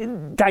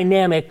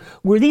dynamic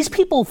where these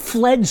people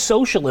fled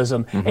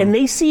socialism and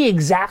they see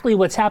exactly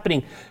what's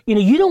happening.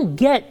 You don't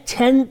get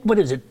 10. What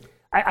is it?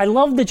 I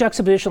love the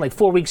juxtaposition. Like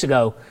 4 weeks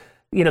ago,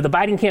 the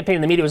Biden campaign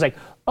in the media was like,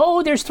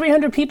 "Oh, there's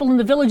 300 people in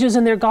the villages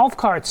in their golf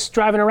carts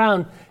driving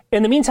around."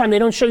 In the meantime, they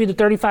don't show you the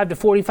 35 to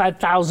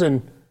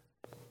 45,000.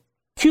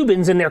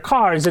 Cubans in their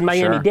cars in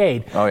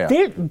Miami-Dade. Oh,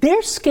 yeah.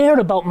 They're scared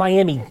about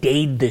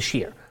Miami-Dade this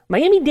year.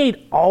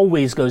 Miami-Dade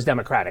always goes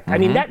Democratic. I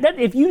mean, that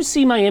if you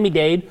see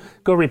Miami-Dade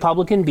go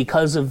Republican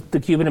because of the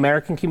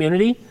Cuban-American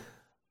community,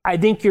 I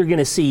think you're going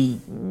to see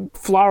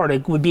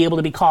Florida would be able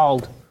to be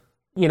called,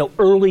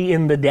 early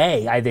in the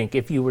day, I think,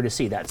 if you were to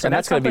see that. So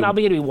that's something I'll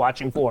be going to be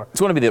watching for. It's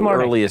going to be the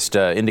earliest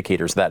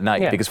indicators that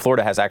night because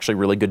Florida has actually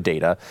really good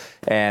data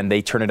and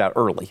they turn it out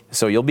early.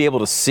 So you'll be able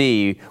to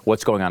see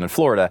what's going on in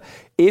Florida.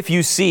 If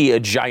you see a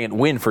giant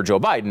win for Joe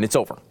Biden, it's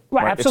over.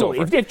 Right,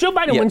 absolutely. If Joe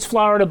Biden wins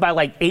Florida by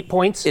like 8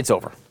 points, it's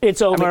over.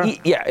 It's over.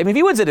 If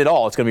he wins it at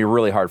all, it's going to be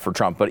really hard for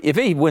Trump. But if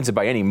he wins it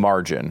by any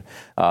margin,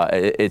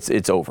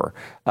 it's over.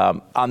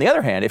 On the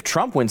other hand, if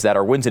Trump wins that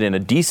or wins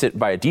it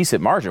by a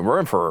decent margin, we're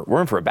in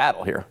for a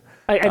battle here.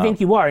 I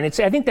think you are, and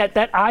I think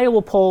that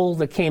Iowa poll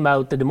that came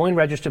out, the Des Moines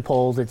Register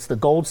poll, that's the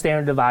gold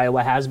standard of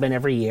Iowa, has been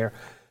every year,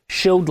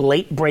 showed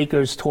late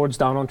breakers towards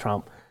Donald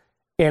Trump.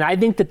 And I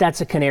think that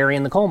that's a canary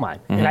in the coal mine.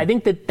 And I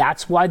think that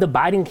that's why the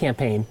Biden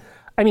campaign,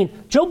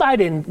 Joe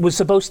Biden was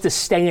supposed to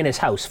stay in his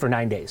house for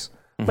 9 days.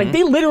 Like,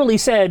 they literally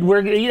said,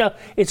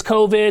 it's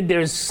COVID,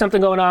 there's something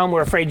going on,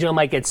 we're afraid Joe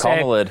might get sick.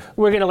 Call a lid.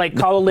 We're going to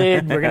call a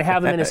lid, we're going to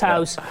have him in his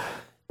house.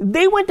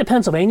 They went to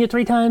Pennsylvania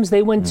 3 times,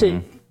 they went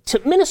to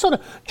Minnesota.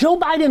 Joe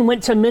Biden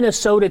went to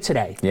Minnesota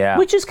today,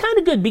 which is kind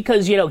of good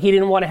because, he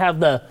didn't want to have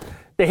the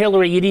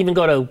Hillary, you'd even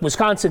go to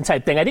Wisconsin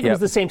type thing. I think it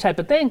was the same type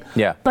of thing.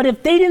 Yeah. But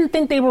if they didn't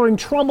think they were in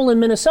trouble in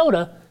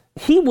Minnesota,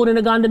 he wouldn't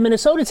have gone to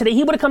Minnesota today.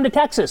 He would have come to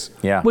Texas,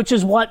 which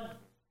is what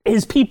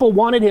his people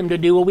wanted him to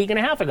do a week and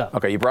a half ago.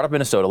 Okay, you brought up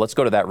Minnesota. Let's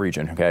go to that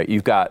region. Okay,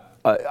 you've got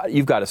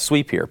a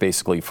sweep here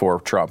basically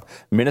for Trump.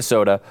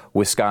 Minnesota,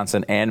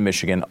 Wisconsin, and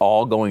Michigan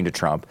all going to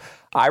Trump.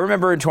 I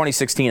remember in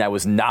 2016, I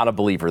was not a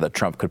believer that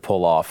Trump could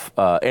pull off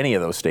any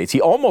of those states.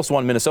 He almost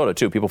won Minnesota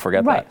too. People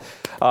forget that.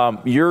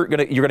 You're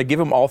gonna give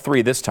him all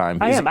three this time.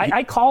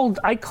 I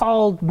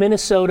called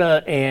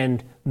Minnesota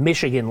and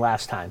Michigan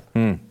last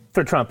time.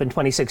 For Trump in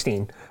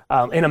 2016,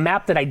 in a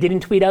map that I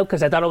didn't tweet out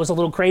because I thought it was a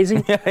little crazy.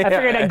 I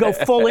figured I'd go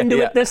full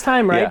into it this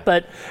time, right? Yeah.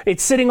 But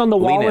it's sitting on the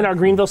wall in our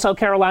Greenville, South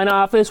Carolina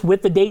office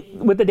with the date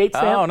stamp.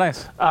 Oh,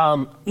 nice.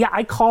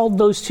 I called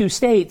those two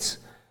states,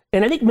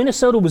 and I think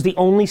Minnesota was the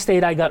only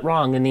state I got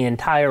wrong in the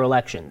entire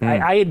election.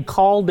 I had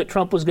called that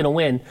Trump was going to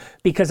win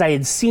because I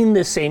had seen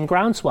this same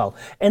groundswell,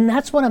 and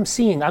that's what I'm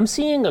seeing. I'm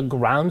seeing a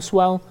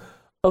groundswell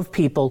of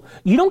people.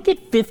 You don't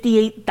get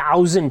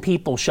 58,000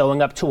 people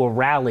showing up to a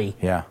rally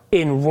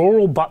in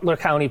rural Butler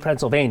County,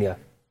 Pennsylvania,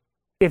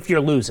 if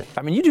you're losing.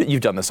 I mean,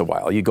 you've done this a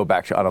while. You go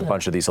back on a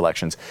bunch of these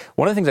elections.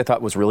 One of the things I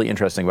thought was really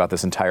interesting about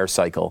this entire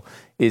cycle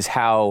is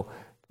how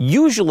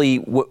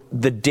usually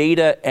the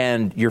data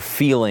and your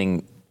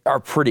feeling are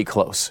pretty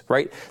close,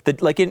 right?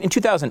 Like in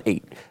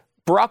 2008,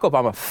 Barack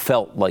Obama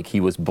felt like he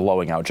was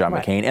blowing out John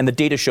McCain, and the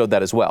data showed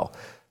that as well.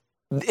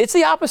 It's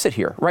the opposite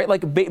here, right?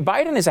 Like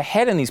Biden is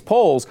ahead in these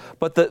polls,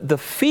 but the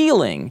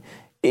feeling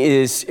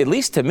is, at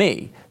least to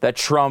me, that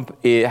Trump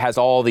has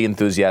all the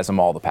enthusiasm,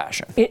 all the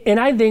passion.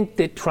 And I think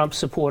that Trump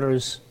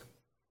supporters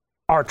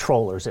are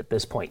trollers at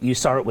this point. You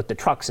saw it with the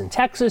trucks in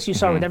Texas. You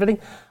saw it with everything.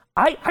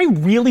 I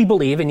really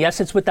believe, and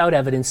yes, it's without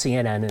evidence,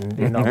 CNN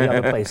and all the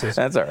other places.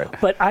 That's all right.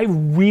 But I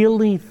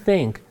really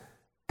think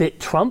that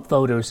Trump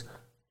voters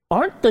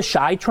aren't the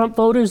shy Trump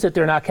voters that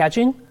they're not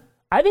catching.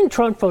 I think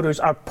Trump voters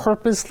are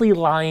purposely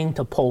lying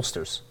to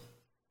pollsters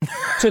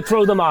to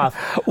throw them off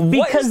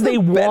because they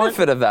want. What is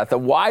the benefit of that?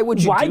 Why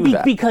would you do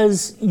that?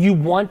 Because you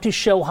want to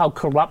show how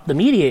corrupt the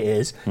media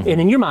is, and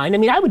in your mind, I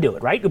mean, I would do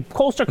it, right? If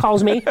pollster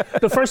calls me,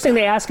 the first thing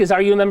they ask is,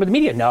 "Are you a member of the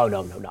media?" No,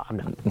 I'm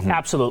not.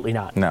 Absolutely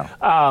not.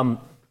 No.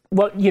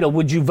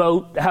 Would you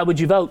vote? How would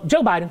you vote?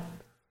 Joe Biden.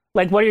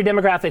 Like, what are your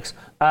demographics?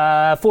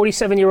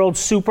 47-year-old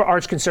super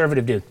arch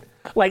conservative dude.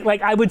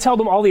 Like I would tell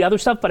them all the other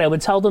stuff, but I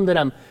would tell them that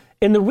I'm.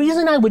 And the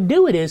reason I would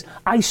do it is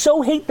I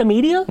so hate the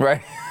media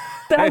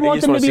that I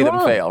want them to be wrong.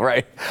 Them fail,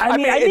 right? I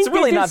mean, I think it's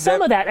really there's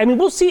some of that. I mean,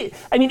 we'll see.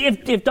 I mean,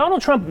 if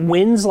Donald Trump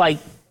wins, like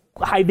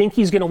I think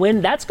he's going to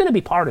win, that's going to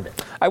be part of it.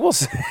 I will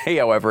say,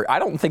 however, I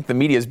don't think the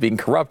media is being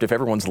corrupt if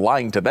everyone's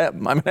lying to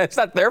them. I mean, it's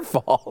not their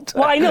fault.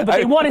 Well, I know, but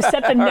they want to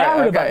set the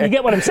narrative up. You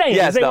get what I'm saying?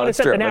 Yes, they want to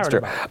set the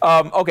narrative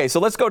up. Okay, so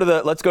let's go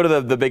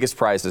to the biggest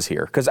prizes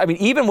here, because I mean,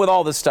 even with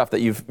all this stuff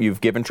that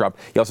you've given Trump,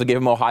 you also gave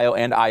him Ohio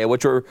and Iowa,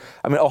 which were,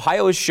 I mean,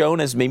 Ohio is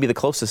shown as maybe the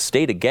closest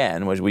state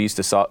again, which we used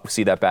to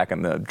see that back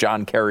in the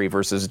John Kerry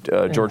versus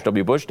George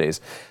W. Bush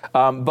days.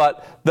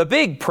 But the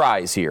big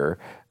prize here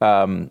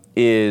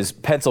is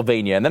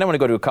Pennsylvania, and then I want to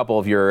go to a couple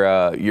of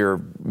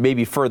your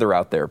maybe further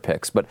out there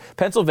picks. But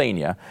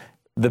Pennsylvania,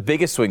 the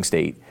biggest swing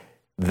state,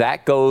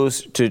 that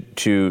goes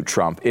to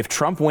Trump. If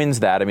Trump wins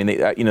that, I mean,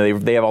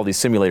 they have all these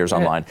simulators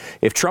online.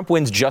 If Trump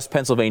wins just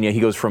Pennsylvania, he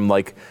goes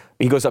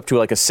up to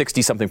like a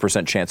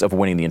 60-something% chance of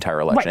winning the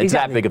entire election. Right, exactly. It's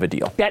that big of a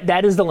deal.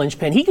 That is the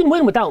linchpin. He can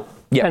win without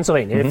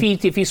Pennsylvania.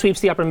 If he sweeps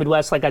the upper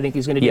Midwest, like I think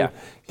he's going to do,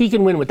 he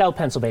can win without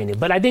Pennsylvania.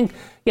 But I think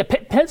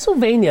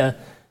Pennsylvania.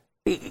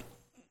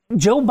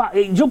 Joe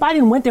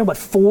Biden went there,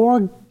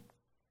 4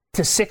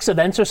 to 6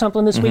 events or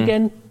something this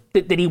weekend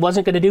that he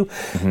wasn't going to do.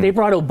 They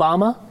brought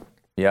Obama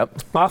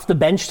off the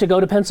bench to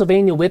go to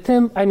Pennsylvania with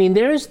him. I mean,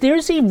 there's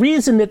a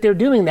reason that they're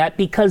doing that,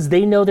 because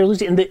they know they're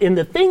losing. And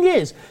the thing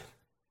is,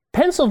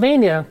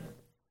 Pennsylvania,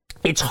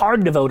 it's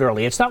hard to vote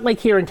early. It's not like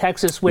here in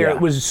Texas where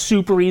it was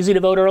super easy to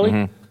vote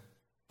early.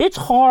 It's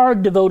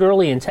hard to vote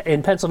early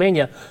in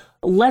Pennsylvania.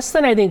 Less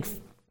than, I think,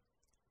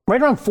 right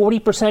around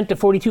 40% to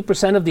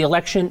 42% of the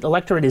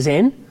electorate is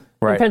in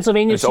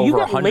Pennsylvania. It's so you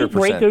got late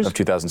breakers of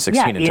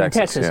 2016 in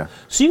Texas. Yeah.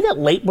 So you got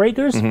late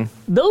breakers.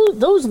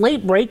 Those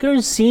late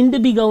breakers seem to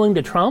be going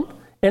to Trump,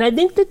 and I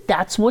think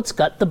that's what's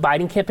got the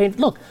Biden campaign.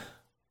 Look,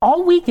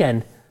 all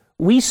weekend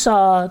we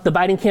saw the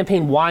Biden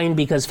campaign whine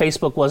because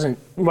Facebook wasn't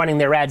running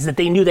their ads that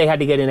they knew they had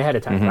to get in ahead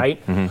of time,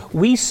 right?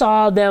 We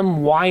saw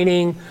them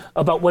whining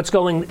about what's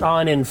going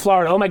on in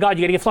Florida. Oh my God,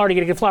 you got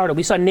to get Florida.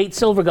 We saw Nate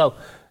Silver go,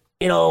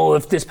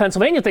 if this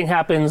Pennsylvania thing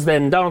happens,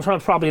 then Donald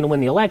Trump's probably going to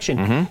win the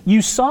election.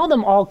 You saw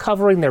them all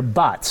covering their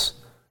butts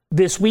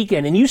this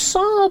weekend, and you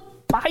saw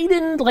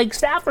Biden,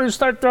 staffers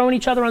start throwing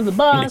each other on the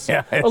bus.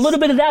 A little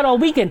bit of that all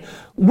weekend.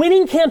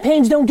 Winning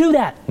campaigns don't do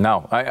that.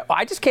 No,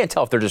 I just can't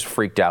tell if they're just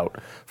freaked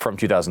out from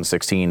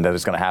 2016 that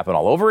it's going to happen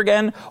all over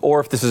again, or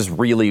if this is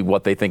really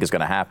what they think is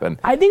going to happen.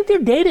 I think their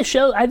data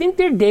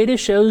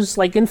shows,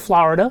 like in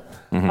Florida,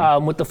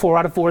 with the 4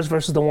 out of 4s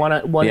versus the 1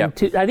 and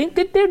 2. I think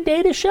that their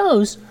data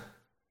shows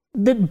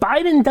that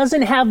Biden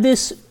doesn't have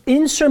this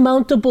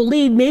insurmountable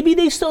lead. Maybe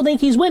they still think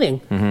he's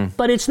winning,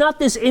 but it's not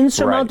this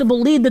insurmountable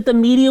lead that the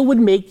media would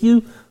make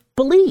you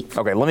believe.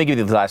 Okay, let me give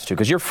you the last two,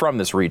 because you're from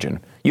this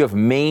region. You have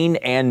Maine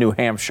and New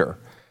Hampshire.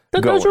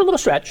 Those are a little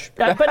stretch.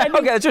 But I mean,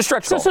 okay, it's a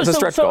stretch goal.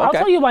 So I'll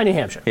tell you why New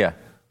Hampshire. Yeah.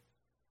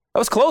 That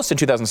was close in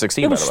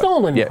 2016. It was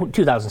stolen in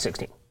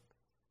 2016.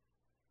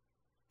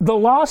 The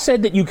law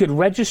said that you could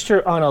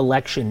register on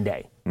Election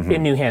Day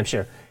in New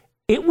Hampshire.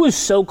 It was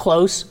so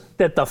close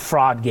that the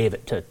fraud gave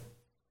it to.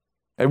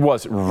 It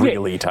was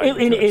really tight.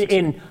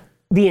 In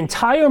the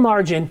entire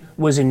margin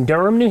was in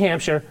Durham, New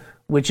Hampshire,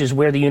 which is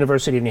where the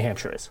University of New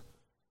Hampshire is.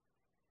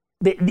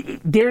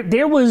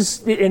 There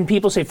was, and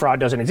people say fraud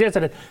doesn't exist.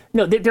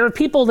 No, there are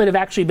people that have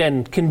actually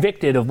been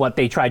convicted of what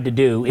they tried to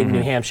do in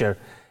New Hampshire.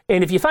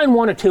 And if you find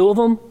one or two of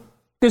them,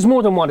 there's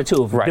more than one or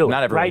two of them doing it.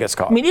 Not everyone gets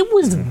caught. I mean, it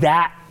was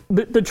that,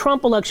 the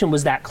Trump election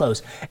was that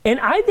close. And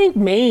I think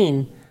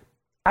Maine,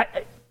 I'm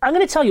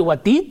going to tell you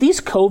what,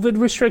 these COVID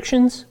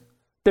restrictions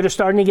that are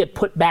starting to get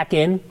put back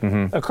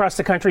in across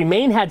the country,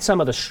 Maine had some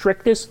of the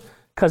strictest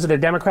because of their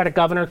Democratic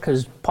governor,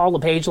 because Paul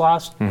LePage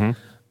lost.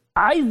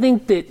 I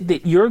think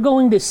that you're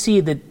going to see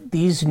that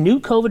these new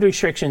COVID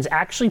restrictions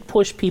actually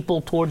push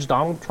people towards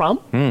Donald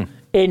Trump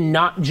and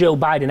not Joe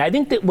Biden. I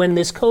think that when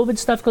this COVID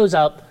stuff goes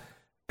up,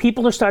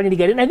 people are starting to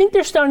get it. And I think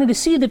they're starting to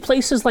see that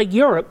places like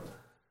Europe,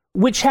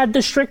 which had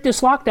the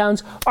strictest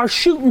lockdowns, are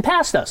shooting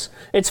past us.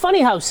 It's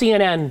funny how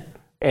CNN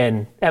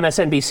and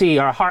MSNBC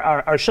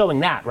are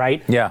showing that,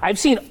 right? Yeah. I've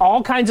seen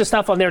all kinds of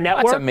stuff on their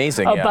network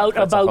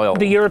about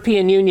the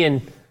European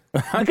Union.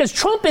 Because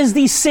Trump is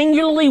the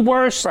singularly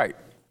worst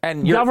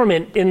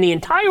government in the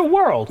entire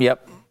world.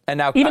 Yep. And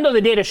now, even though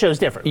the data shows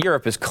different,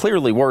 Europe is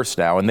clearly worse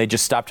now, and they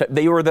just stopped.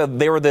 They were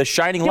the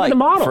shining light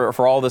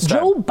for all this stuff.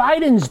 Joe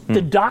Biden's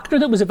the doctor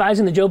that was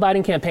advising the Joe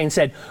Biden campaign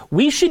said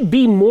we should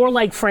be more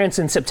like France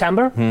in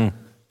September.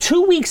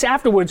 2 weeks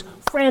afterwards,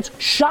 France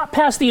shot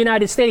past the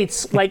United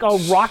States like a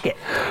rocket.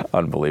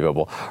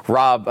 Unbelievable.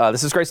 Rob,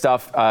 this is great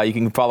stuff. You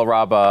can follow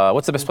Rob.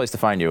 What's the best place to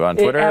find you? On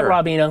Twitter? At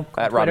Robino.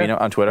 At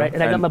Robino on Twitter. Right,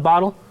 and I got my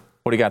bottle.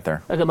 What do you got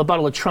there? I got my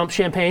bottle of Trump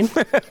champagne.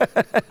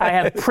 I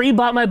have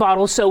pre-bought my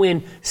bottle, so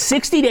in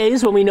 60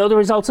 days, when we know the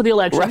results of the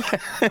election,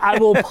 I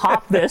will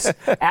pop this.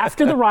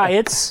 After the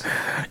riots,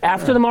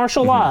 after the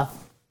martial law,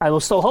 I will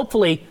still,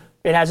 hopefully,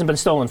 it hasn't been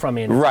stolen from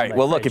me. Right.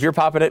 Well, look, if you're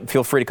popping it,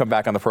 feel free to come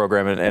back on the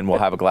program and we'll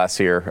have a glass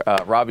here.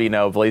 Rob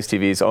Eno, Blaze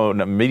TV's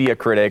own media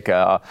critic.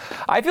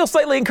 I feel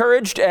slightly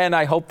encouraged, and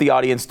I hope the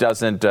audience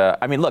doesn't.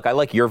 I mean, look, I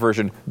like your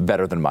version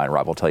better than mine,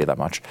 Rob. I'll tell you that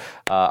much.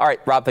 All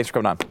right, Rob, thanks for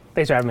coming on.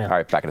 Thanks for having me on. All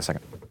right, back in a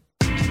second.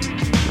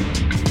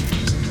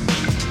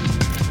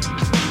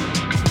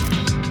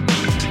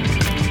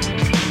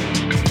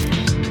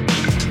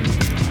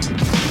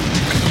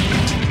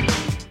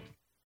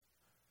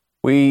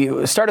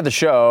 We started the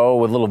show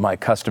with a little of my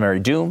customary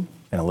doom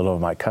and a little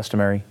of my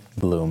customary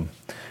gloom.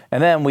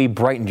 And then we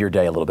brightened your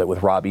day a little bit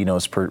with Rob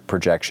Eno's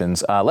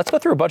projections. Let's go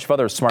through a bunch of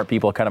other smart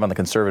people kind of on the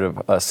conservative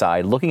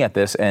side looking at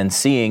this and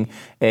seeing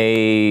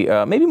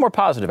a maybe more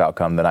positive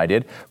outcome than I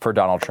did for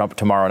Donald Trump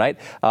tomorrow night.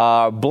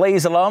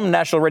 Blaze alum,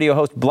 national radio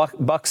host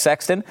Buck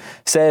Sexton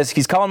says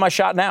he's calling my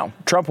shot now.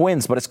 Trump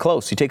wins, but it's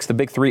close. He takes the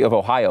big three of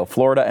Ohio,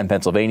 Florida, and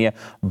Pennsylvania.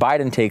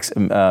 Biden takes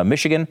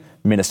Michigan,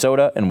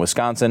 Minnesota, and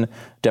Wisconsin.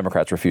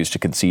 Democrats refuse to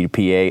concede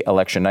PA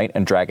election night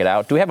and drag it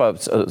out. Do we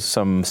have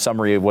some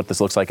summary of what this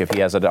looks like if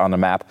he has it on the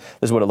map?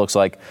 This is what it looks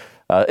like,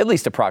 at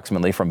least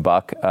approximately from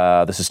Buck.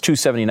 This is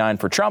 279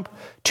 for Trump,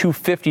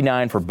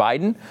 259 for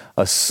Biden,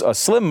 a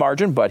slim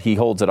margin, but he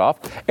holds it off.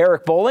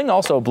 Eric Bolling,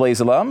 also a Blaze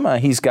alum,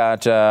 he's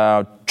got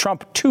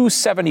Trump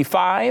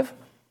 275,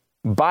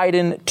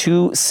 Biden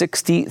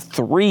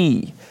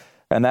 263.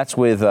 And that's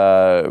with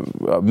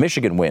a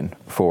Michigan win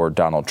for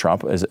Donald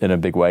Trump in a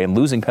big way and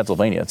losing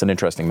Pennsylvania. It's an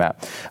interesting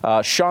map.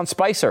 Sean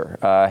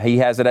Spicer, he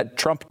has it at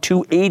Trump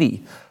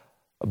 280,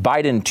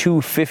 Biden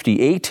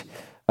 258.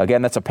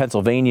 Again, that's a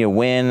Pennsylvania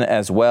win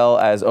as well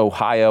as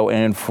Ohio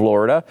and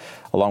Florida,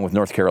 along with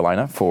North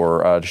Carolina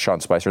for Sean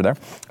Spicer there.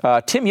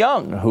 Tim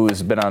Young,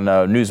 who's been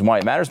on News and Why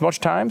It Matters much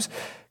times.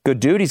 Good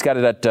dude. He's got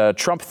it at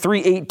Trump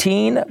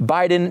 318,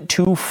 Biden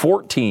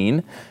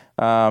 214.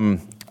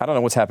 I don't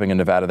know what's happening in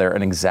Nevada there.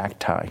 An exact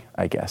tie,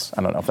 I guess.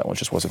 I don't know if that one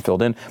just wasn't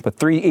filled in. But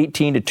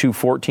 318 to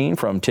 214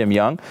 from Tim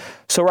Young.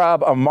 Sohrab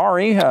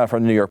Ahmari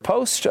from the New York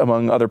Post,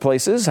 among other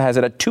places, has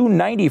it at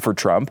 290 for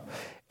Trump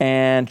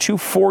and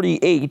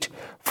 248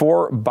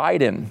 for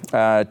Biden.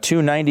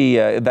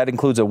 290, that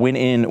includes a win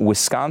in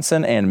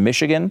Wisconsin and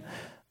Michigan,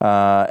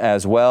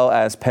 as well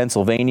as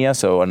Pennsylvania.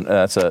 So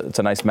it's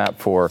a nice map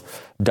for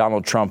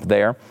Donald Trump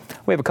there.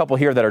 We have a couple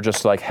here that are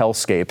just like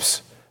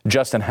hellscapes.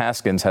 Justin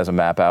Haskins has a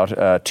map out,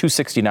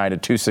 269 to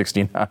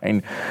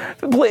 269.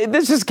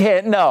 This just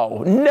can't,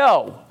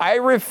 no. I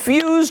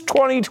refuse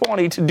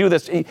 2020 to do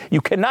this.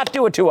 You cannot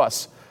do it to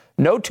us.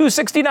 No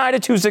 269 to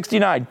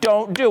 269.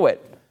 Don't do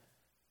it.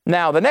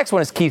 Now, the next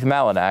one is Keith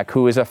Malinak,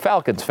 who is a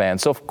Falcons fan.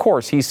 So, of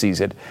course, he sees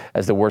it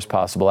as the worst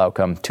possible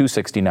outcome,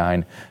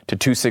 269 to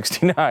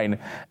 269.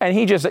 And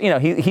he just,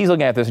 he's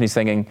looking at this and he's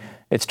thinking,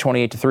 it's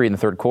 28-3 in the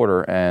third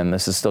quarter, and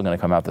this is still going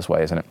to come out this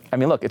way, isn't it? I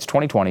mean, look, it's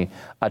 2020.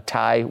 A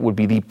tie would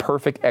be the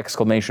perfect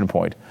exclamation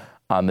point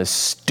on this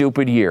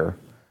stupid year.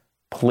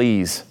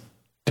 Please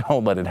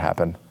don't let it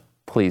happen.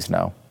 Please,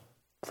 no.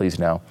 Please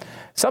no.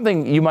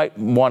 Something you might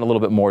want a little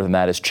bit more than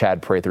that is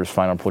Chad Prather's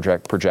final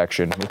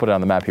projection. Let me put it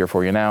on the map here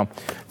for you now.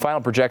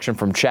 Final projection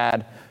from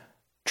Chad.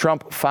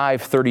 Trump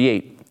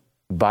 538,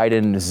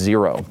 Biden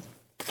 0.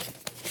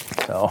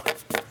 So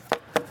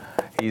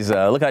he's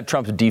looking at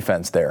Trump's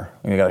defense there.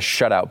 You got to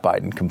shut out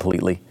Biden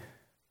completely.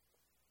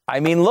 I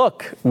mean,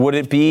 look, would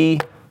it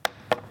be?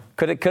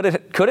 Could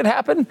it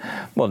happen?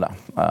 Well, no.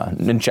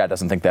 And Chad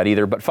doesn't think that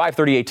either. But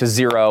 538 to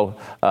 0.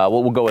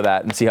 We'll go with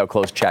that and see how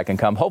close Chad can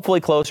come.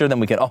 Hopefully closer than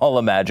we can all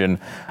imagine.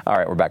 All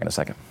right, we're back in a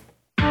second.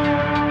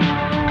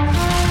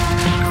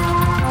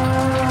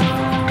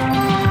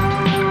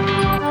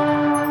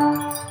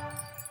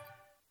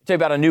 Tell you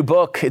about a new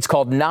book. It's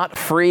called Not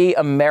Free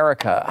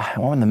America.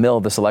 Well, in the middle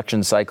of this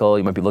election cycle,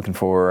 you might be looking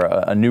for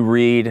a new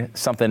read,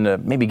 something to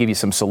maybe give you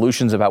some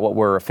solutions about what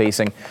we're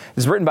facing.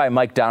 It's written by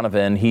Mike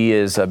Donovan. He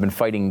has been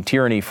fighting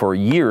tyranny for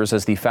years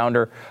as the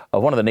founder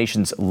of one of the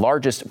nation's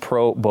largest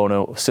pro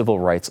bono civil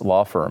rights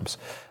law firms.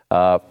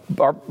 Our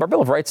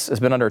Bill of Rights has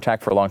been under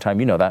attack for a long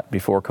time. You know that.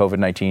 Before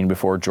COVID-19,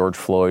 before George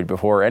Floyd,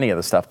 before any of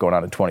the stuff going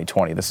on in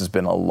 2020. This has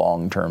been a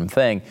long-term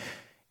thing.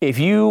 If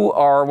you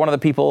are one of the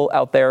people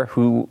out there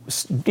who,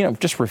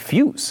 just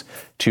refuse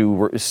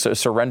to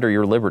surrender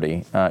your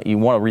liberty, you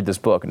want to read this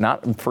book.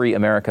 Not Free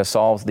America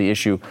solves the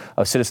issue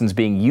of citizens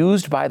being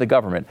used by the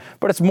government,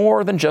 but it's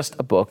more than just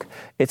a book.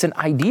 It's an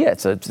idea.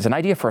 It's an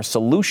idea for a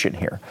solution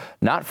here.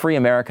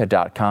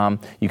 NotFreeAmerica.com.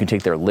 You can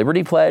take their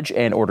Liberty Pledge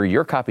and order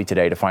your copy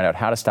today to find out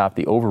how to stop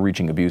the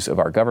overreaching abuse of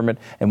our government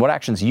and what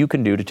actions you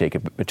can do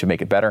to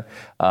make it better.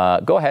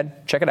 Go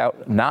ahead, check it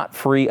out.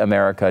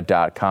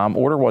 NotFreeAmerica.com.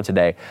 Order one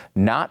today.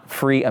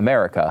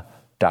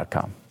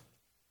 NotFreeAmerica.com.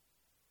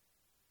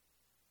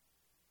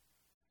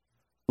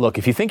 Look,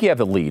 if you think you have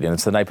the lead and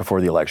it's the night before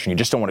the election, you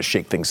just don't want to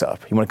shake things up.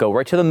 You want to go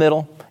right to the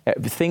middle,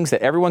 things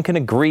that everyone can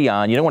agree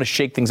on. You don't want to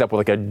shake things up with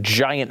like a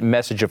giant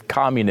message of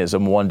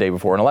communism one day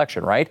before an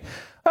election, right?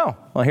 Oh,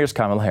 well, here's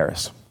Kamala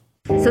Harris.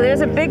 So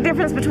there's a big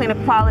difference between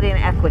equality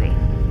and equity.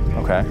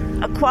 Okay.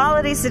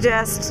 Equality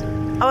suggests,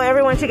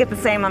 everyone should get the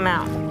same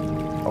amount.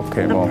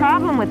 Okay. The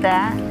problem with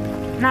that,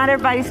 not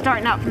everybody's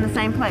starting out from the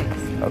same place.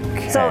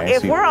 Okay. So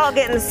if we're all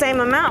getting the same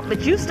amount,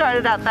 but you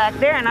started out back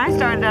there and I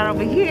started out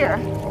over here,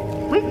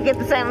 we can get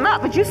the same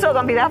amount, but you're still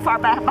going to be that far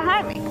back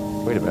behind me.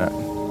 Wait a minute.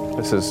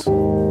 It's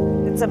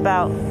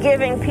about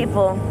giving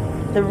people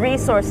the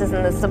resources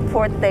and the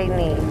support they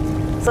need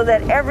so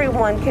that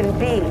everyone can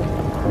be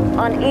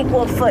on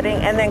equal footing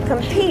and then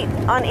compete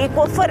on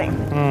equal footing.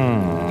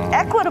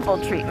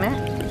 Equitable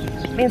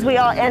treatment means we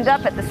all end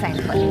up at the same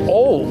place.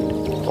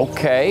 Oh,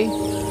 okay.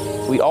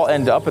 We all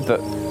end up at the...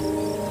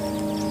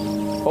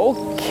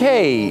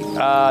 Okay.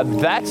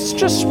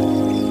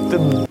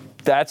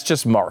 That's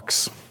just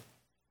Marx.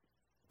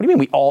 What do you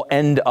mean we all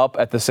end up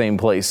at the same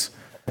place?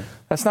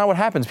 That's not what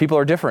happens. People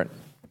are different.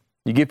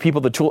 You give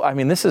people the tool. I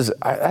mean, that's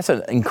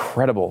an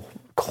incredible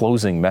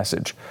closing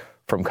message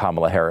from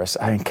Kamala Harris.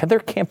 I mean, can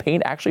their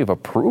campaign actually have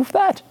approved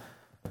that?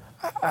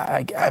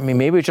 I mean,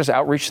 maybe it's just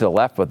outreach to the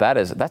left, but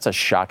that's a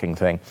shocking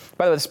thing.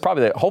 By the way, this is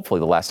probably hopefully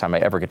the last time I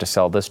ever get to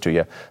sell this to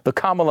you. The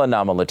Kamala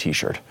Namala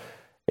t-shirt.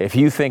 If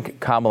you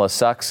think Kamala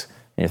sucks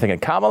and you're thinking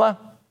Kamala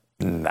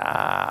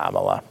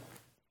Namala,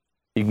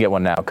 you can get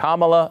one now.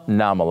 Kamala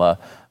Namala.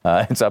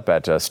 It's up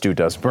at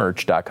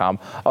StuDoesMerch.com,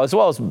 as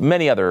well as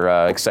many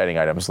other exciting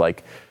items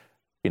like,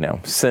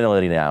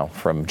 Senility Now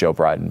from Joe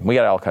Biden. We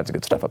got all kinds of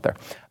good stuff up there.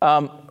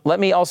 Let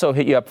me also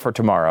hit you up for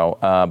tomorrow.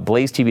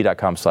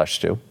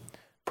 BlazeTV.com/Stu.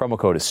 Promo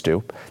code is Stu.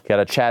 You got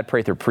a Chad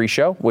Prather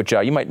pre-show, which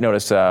you might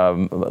notice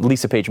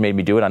Lisa Page made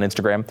me do it on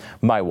Instagram.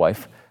 My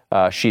wife.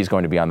 She's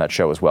going to be on that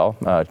show as well,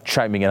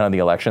 chiming in on the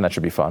election. That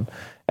should be fun.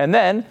 And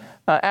then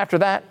after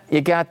that, you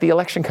got the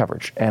election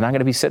coverage. And I'm going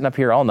to be sitting up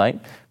here all night.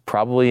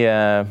 Probably,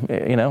 I'm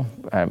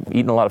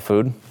eating a lot of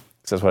food.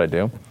 That's what I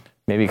do.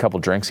 Maybe a couple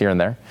drinks here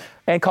and there.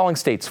 And calling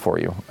states for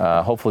you.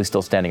 Hopefully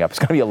still standing up. It's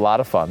going to be a lot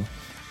of fun.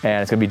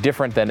 And it's going to be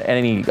different than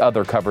any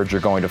other coverage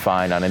you're going to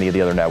find on any of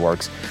the other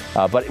networks.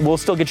 But we'll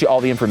still get you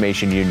all the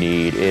information you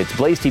need. It's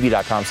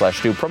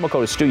blazetv.com/Stu. Promo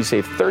code is Stu. You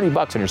save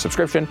 $30 on your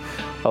subscription.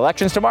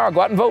 Elections tomorrow.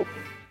 Go out and vote.